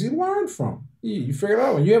those things you learn from. You figure it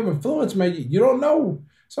out when you have influence, man. You don't know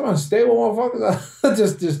some unstable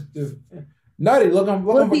motherfuckers. just nutty. Looking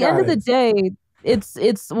well, at the end of the guidance. day,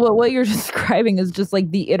 it's what you're describing is just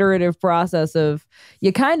like the iterative process of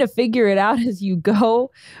you kind of figure it out as you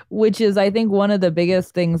go, which is I think one of the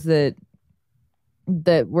biggest things that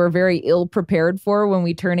we're very ill prepared for when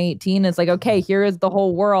we turn 18. It's like, okay, here is the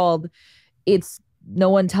whole world. No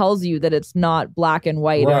one tells you that it's not black and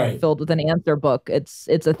white and filled with an answer book. It's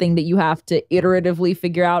a thing that you have to iteratively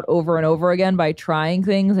figure out over and over again by trying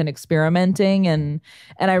things and experimenting. And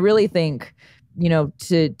I really think, to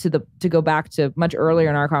go back to much earlier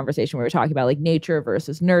in our conversation, we were talking about like nature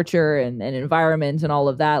versus nurture and environment and all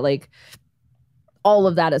of that. Like all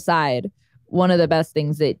of that aside, one of the best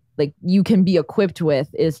things that like you can be equipped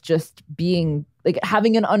with is just being like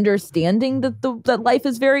having an understanding that life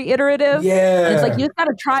is very iterative. Yeah. And it's like you just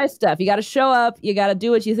gotta try stuff. You gotta show up, you gotta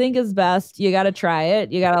do what you think is best, you gotta try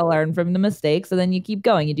it, you gotta learn from the mistakes, and then you keep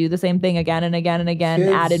going. You do the same thing again and again and again,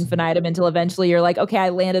 ad infinitum until eventually you're like, okay, I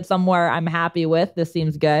landed somewhere I'm happy with. This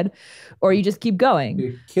seems good. Or you just keep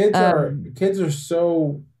going. The kids are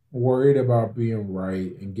so worried about being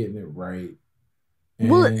right and getting it right.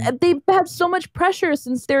 Well, they've had so much pressure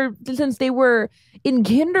since they were in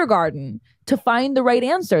kindergarten to find the right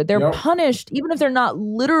answer. They're punished, even if they're not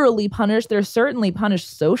literally punished, they're certainly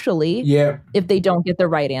punished socially if they don't get the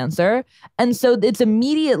right answer. And so it's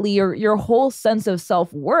immediately your whole sense of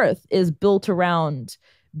self-worth is built around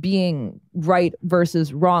being right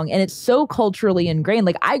versus wrong. And it's so culturally ingrained.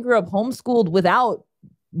 Like I grew up homeschooled without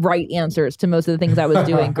right answers to most of the things I was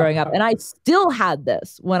doing growing up. And I still had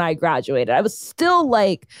this when I graduated. I was still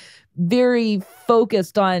like very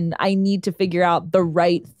focused on I need to figure out the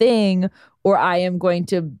right thing or I am going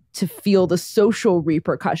to feel the social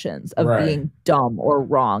repercussions of being dumb or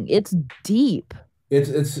wrong. It's deep. It's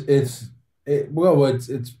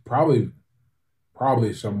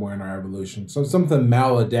probably somewhere in our evolution. So something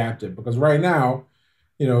maladaptive because right now,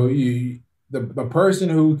 the person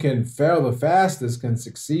who can fail the fastest can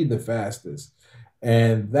succeed the fastest.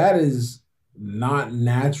 And that is not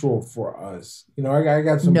natural for us. I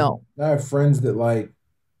got some, I have friends that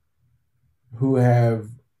who have,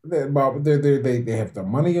 they have their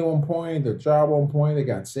money on point, their job on point, they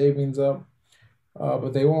got savings up, but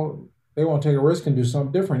they won't take a risk and do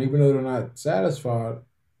something different, even though they're not satisfied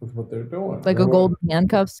with what they're doing. Like a golden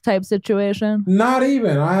handcuffs type situation? Not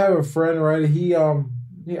even. I have a friend, right?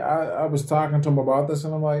 I was talking to him about this,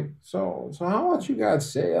 and I'm like, so how much you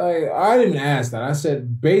guys say? I didn't ask that. I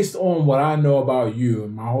said, based on what I know about you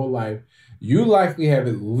and my whole life, you likely have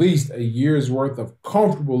at least a year's worth of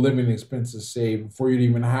comfortable living expenses saved before you'd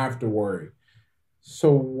even have to worry.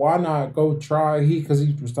 So why not go try? Because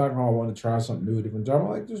he was talking about I want to try something new, different job. I'm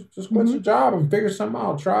like, just quit your job and figure something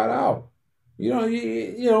out. Try it out.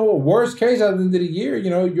 Worst case at the end of the year,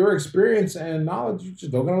 your experience and knowledge, you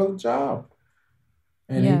just don't get another job.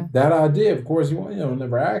 And that idea, of course,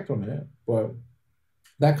 never act on that. But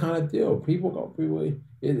that kind of deal,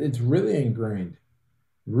 it's really ingrained.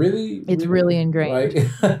 It's really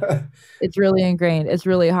ingrained. It's really ingrained. It's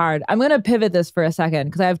really hard. I'm going to pivot this for a second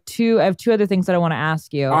because I have two other things that I want to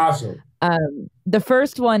ask you. Awesome. The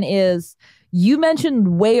first one is you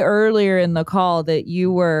mentioned way earlier in the call that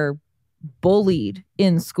you were bullied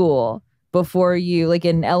in school. before you, like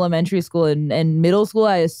in elementary school and middle school,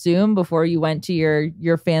 I assume, before you went to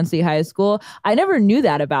your fancy high school. I never knew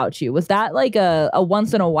that about you. Was that like a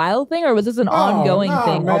once in a while thing, or was this an ongoing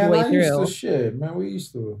thing all the way through? We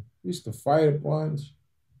used to fight a bunch.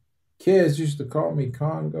 Kids used to call me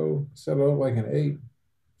Congo, set up like an ape.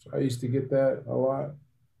 So I used to get that a lot.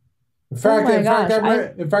 In fact,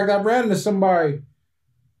 I ran into somebody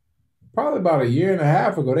probably about a year and a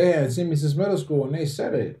half ago. They hadn't seen me since middle school, and they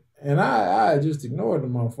said it. And I just ignored the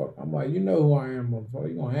motherfucker. I'm like, you know who I am, motherfucker.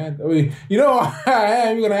 You gonna answer? I mean, you know who I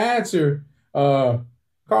am. You're gonna answer. Call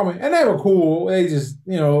me. And they were cool. They just,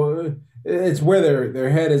 it's where their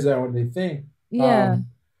head is at when they think. Yeah.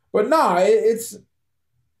 But no, it's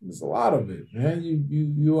a lot of it, man. You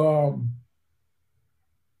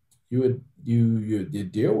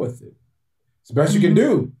deal with it. It's the best you can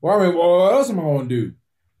do. Well, I mean, what else am I gonna do?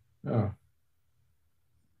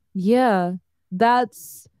 Yeah,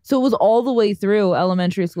 so it was all the way through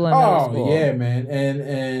elementary school and middle school. Oh yeah, man.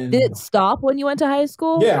 And did it stop when you went to high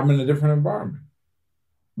school? Yeah, I'm in a different environment.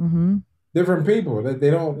 Mm-hmm. Different people that they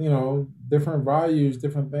don't, different values,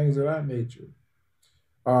 different things of that nature.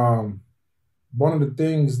 One of the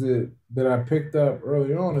things that I picked up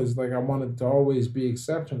early on is like I wanted to always be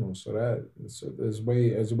exceptional, so there's a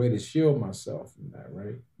way to shield myself from that,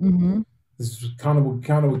 right? Mm-hmm. This is kind of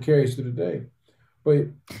what carries through the day. But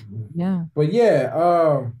yeah,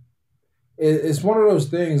 it's one of those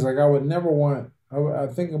things. Like I would never want. I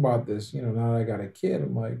think about this. Now that I got a kid,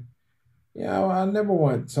 I'm like, I never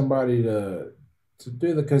want somebody to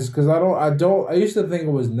do that because I used to think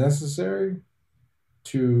it was necessary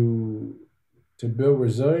to build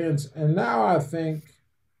resilience, and now I think,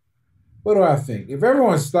 what do I think? If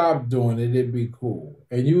everyone stopped doing it, it'd be cool,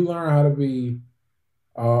 and you learn how to be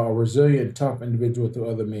a resilient, tough individual through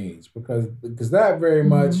other means, because that very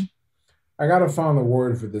much, I gotta find a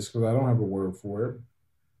word for this because I don't have a word for it,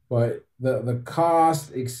 but the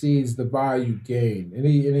cost exceeds the value gained.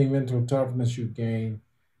 Any mental toughness you gain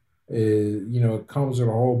is, it comes with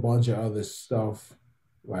a whole bunch of other stuff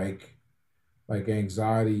like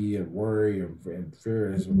anxiety and worry and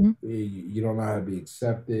fear. You don't know how to be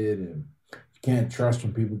accepted, and you can't trust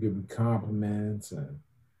when people give you compliments, and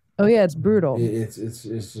oh yeah, it's brutal. It's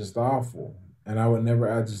just awful. And I would never.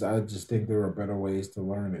 I just think there are better ways to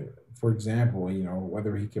learn it. For example,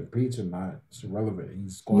 whether he competes or not, it's irrelevant.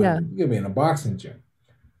 He's going to be in a boxing gym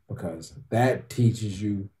because that teaches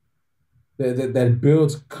you that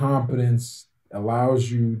builds confidence, allows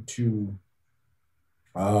you to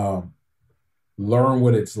learn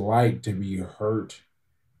what it's like to be hurt.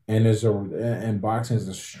 And boxing is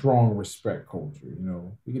a strong respect culture.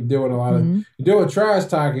 You can deal with a lot of you deal with trash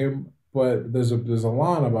talking, but there's a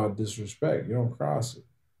line about disrespect. You don't cross it.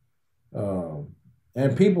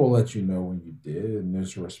 And people let you know when you did, and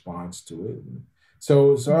there's a response to it. And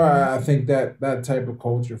so I think that type of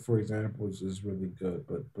culture, for example, is really good.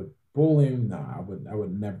 But bullying, I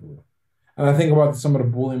would never. And I think about some of the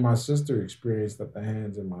bullying my sister experienced at the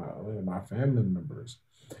hands of my family members.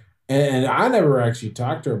 And I never actually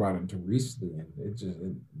talked to her about it until recently, and it's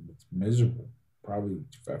miserable. Probably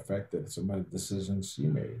affected some of the decisions she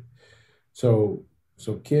made. So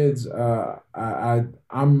kids,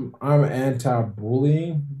 I'm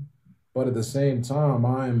anti-bullying, but at the same time,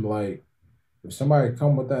 I'm like, if somebody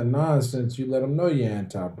come with that nonsense, you let them know you're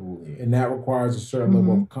anti-bullying, and that requires a certain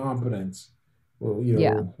level of competence. Well,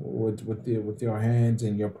 with your hands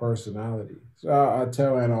and your personality. So I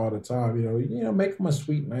tell Anna all the time, make him a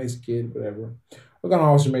sweet, nice kid, whatever. We're gonna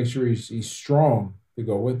also make sure he's strong to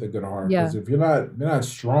go with a good heart. Because if you're not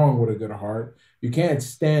strong with a good heart, you can't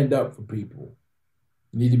stand up for people.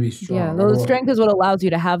 You need to be strong. Yeah, well, the strength is what allows you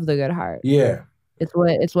to have the good heart. Yeah.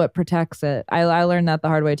 It's what protects it. I learned that the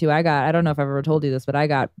hard way too. I don't know if I've ever told you this, but I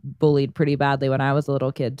got bullied pretty badly when I was a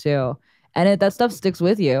little kid too. And that stuff sticks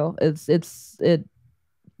with you.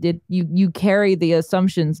 You carry the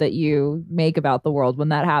assumptions that you make about the world when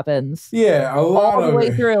that happens. Yeah, a lot all the of way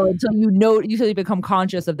it. through until you become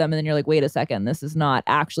conscious of them, and then you're like, wait a second, this is not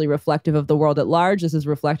actually reflective of the world at large. This is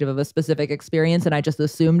reflective of a specific experience, and I just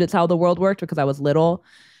assumed it's how the world worked because I was little.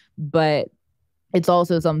 But it's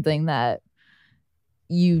also something that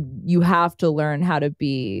you have to learn how to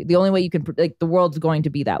be. The only way you can, like, the world's going to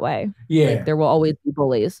be that way. Yeah. Like, there will always be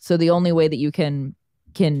bullies. So the only way that you can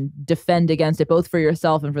defend against it, both for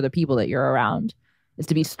yourself and for the people that you're around, is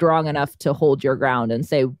to be strong enough to hold your ground and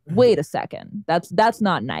say, wait a second, that's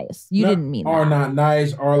not nice. You didn't mean that. Or not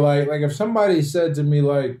nice. Or like if somebody said to me,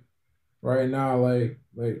 like, right now, like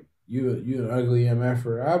you an ugly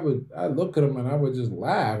MFer, I'd look at them and I would just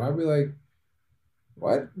laugh. I'd be like,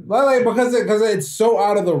 what? Like, because it's so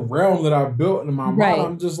out of the realm that I built in my mind.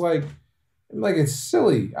 I'm just like, Like it's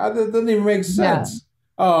silly. It doesn't even make Yeah. sense.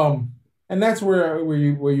 And that's where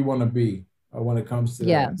you want to be when it comes to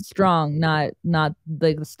Yeah, that. strong, not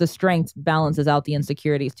the strength balances out the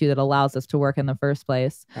insecurities too that allows us to work in the first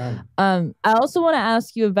place. I also want to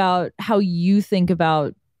ask you about how you think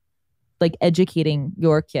about like educating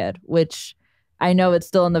your kid, which I know it's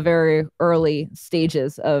still in the very early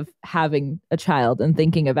stages of having a child and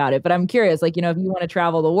thinking about it. But I'm curious, like, if you want to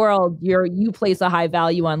travel the world, you place a high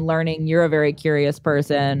value on learning. You're a very curious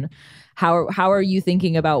person. How are you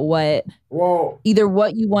thinking about either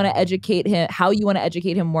what you want to educate him, how you want to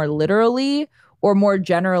educate him more literally, or more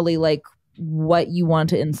generally, like what you want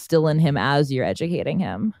to instill in him as you're educating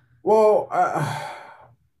him? Well,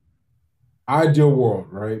 ideal world,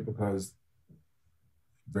 right? Because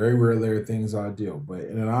very rarely are things ideal, but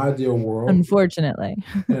in an ideal world, Unfortunately.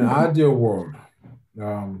 in an ideal world,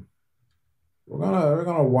 um, we're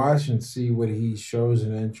gonna watch and see what he shows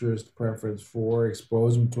an interest, preference for,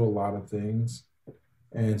 expose him to a lot of things,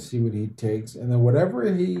 and see what he takes, and then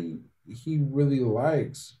whatever he really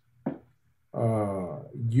likes,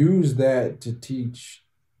 use that to teach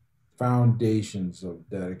foundations of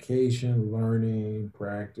dedication, learning,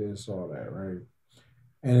 practice, all that, right?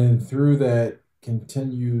 And then through that,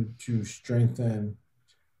 continue to strengthen.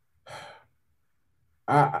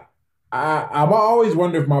 I I've always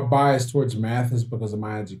wondered if my bias towards math is because of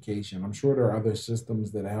my education. I'm sure there are other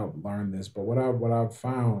systems that help learn this, but what I've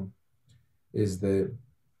found is that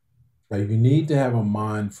you need to have a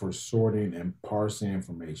mind for sorting and parsing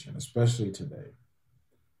information, especially today.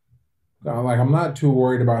 Like I'm not too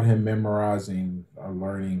worried about him memorizing or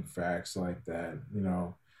learning facts like that.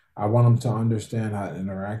 I want him to understand how to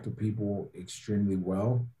interact with people extremely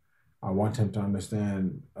well. I want him to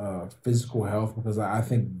understand physical health because I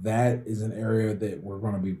think that is an area that we're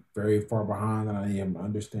going to be very far behind, and I need him to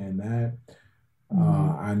understand that.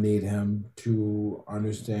 I need him to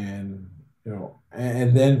understand,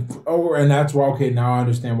 and then and that's why okay, now I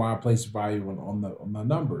understand why I place value on the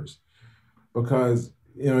numbers because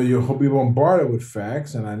you'll be bombarded with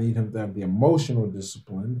facts, and I need him to have the emotional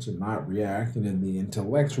discipline to not react, and then the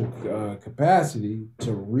intellectual capacity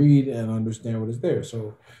to read and understand what is there.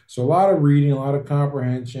 So a lot of reading, a lot of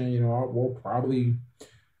comprehension. We'll probably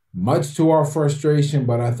much to our frustration,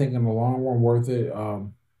 but I think in the long run worth it.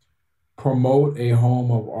 Promote a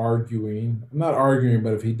home of arguing. I'm not arguing,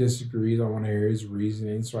 but if he disagrees, I want to hear his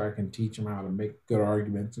reasoning so I can teach him how to make good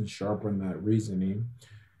arguments and sharpen that reasoning.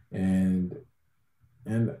 And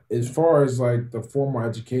and as far as like the formal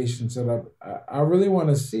education setup, I really want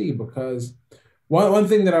to see because one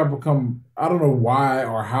thing that I've become, I don't know why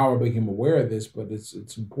or how I became aware of this, but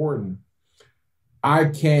it's important. I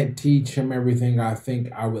can't teach him everything I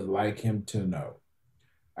think I would like him to know.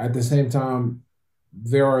 At the same time,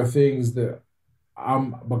 there are things that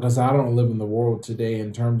because I don't live in the world today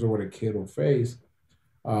in terms of what a kid will face.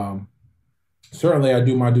 Um, Certainly, I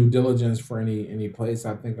do my due diligence for any place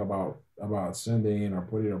I think about sending or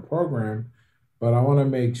putting a program, but I want to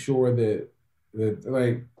make sure that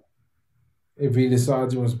like if he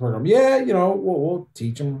decides he wants to program, yeah, we'll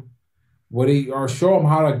teach him what he or show him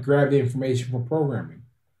how to grab the information for programming.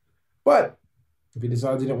 But if he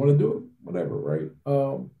decides he don't want to do it, whatever, right?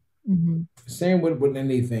 Same with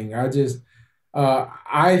anything.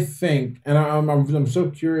 I think, and I'm so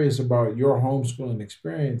curious about your homeschooling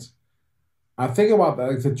experience. I think about that.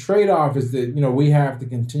 Like the trade off is that we have to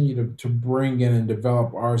continue to bring in and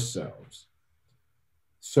develop ourselves,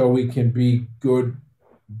 so we can be good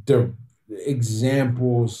de-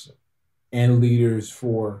 examples and leaders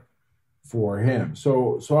for him.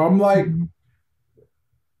 So I'm like,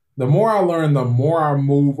 the more I learn, the more I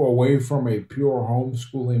move away from a pure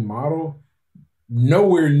homeschooling model.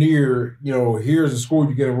 Nowhere near, here's a school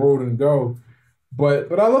you get enrolled and go.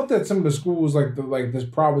 But I looked at some of the schools like this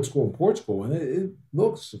private school in Portugal, and it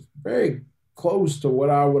looks very close to what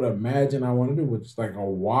I would imagine I want to do, which is like a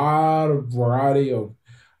wide variety of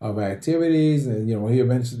activities. And he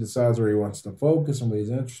eventually decides where he wants to focus and what he's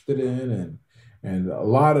interested in, and a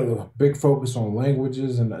lot of big focus on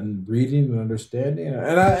languages and reading and understanding.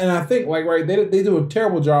 And I think like right they do a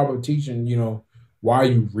terrible job of teaching why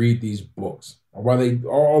you read these books or why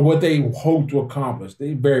or what they hope to accomplish.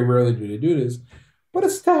 They very rarely do they do this, but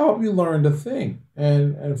it's to help you learn to think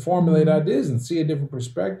and formulate ideas and see a different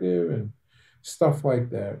perspective and stuff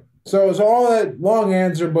like that. So all that long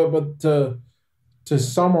answer, but to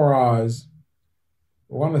summarize,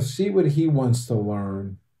 I want to see what he wants to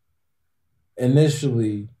learn.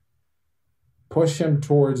 Initially, push him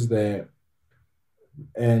towards that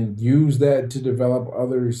and use that to develop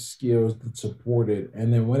other skills that support it.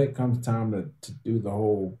 And then when it comes time to do the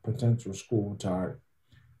whole potential school talk,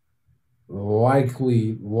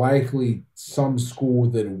 likely some school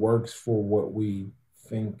that works for what we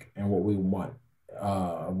think and what we want,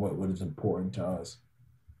 what is important to us.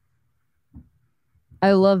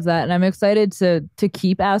 I love that. And I'm excited to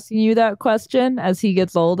keep asking you that question as he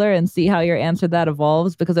gets older and see how your answer to that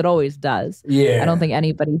evolves, because it always does. Yeah. I don't think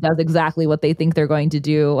anybody does exactly what they think they're going to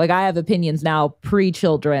do. Like, I have opinions now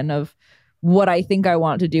pre-children of what I think I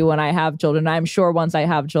want to do when I have children. I'm sure once I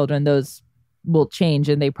have children, those will change,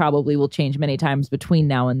 and they probably will change many times between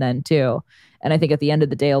now and then too. And I think at the end of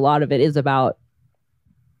the day, a lot of it is about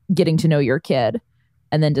getting to know your kid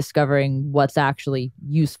and then discovering what's actually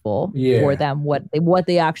useful for them, what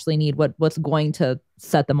they actually need, what's going to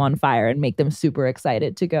set them on fire and make them super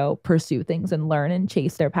excited to go pursue things and learn and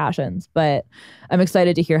chase their passions. But I'm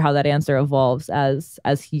excited to hear how that answer evolves as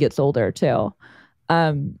he gets older too.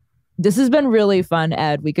 This has been really fun,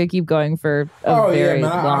 Ed. We could keep going for a very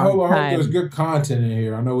long I hope time. there's good content in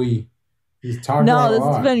here. I know he's talking No, about a this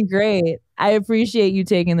lot. has been great. I appreciate you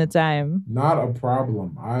taking the time. Not a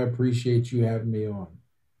problem. I appreciate you having me on.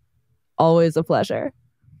 Always a pleasure.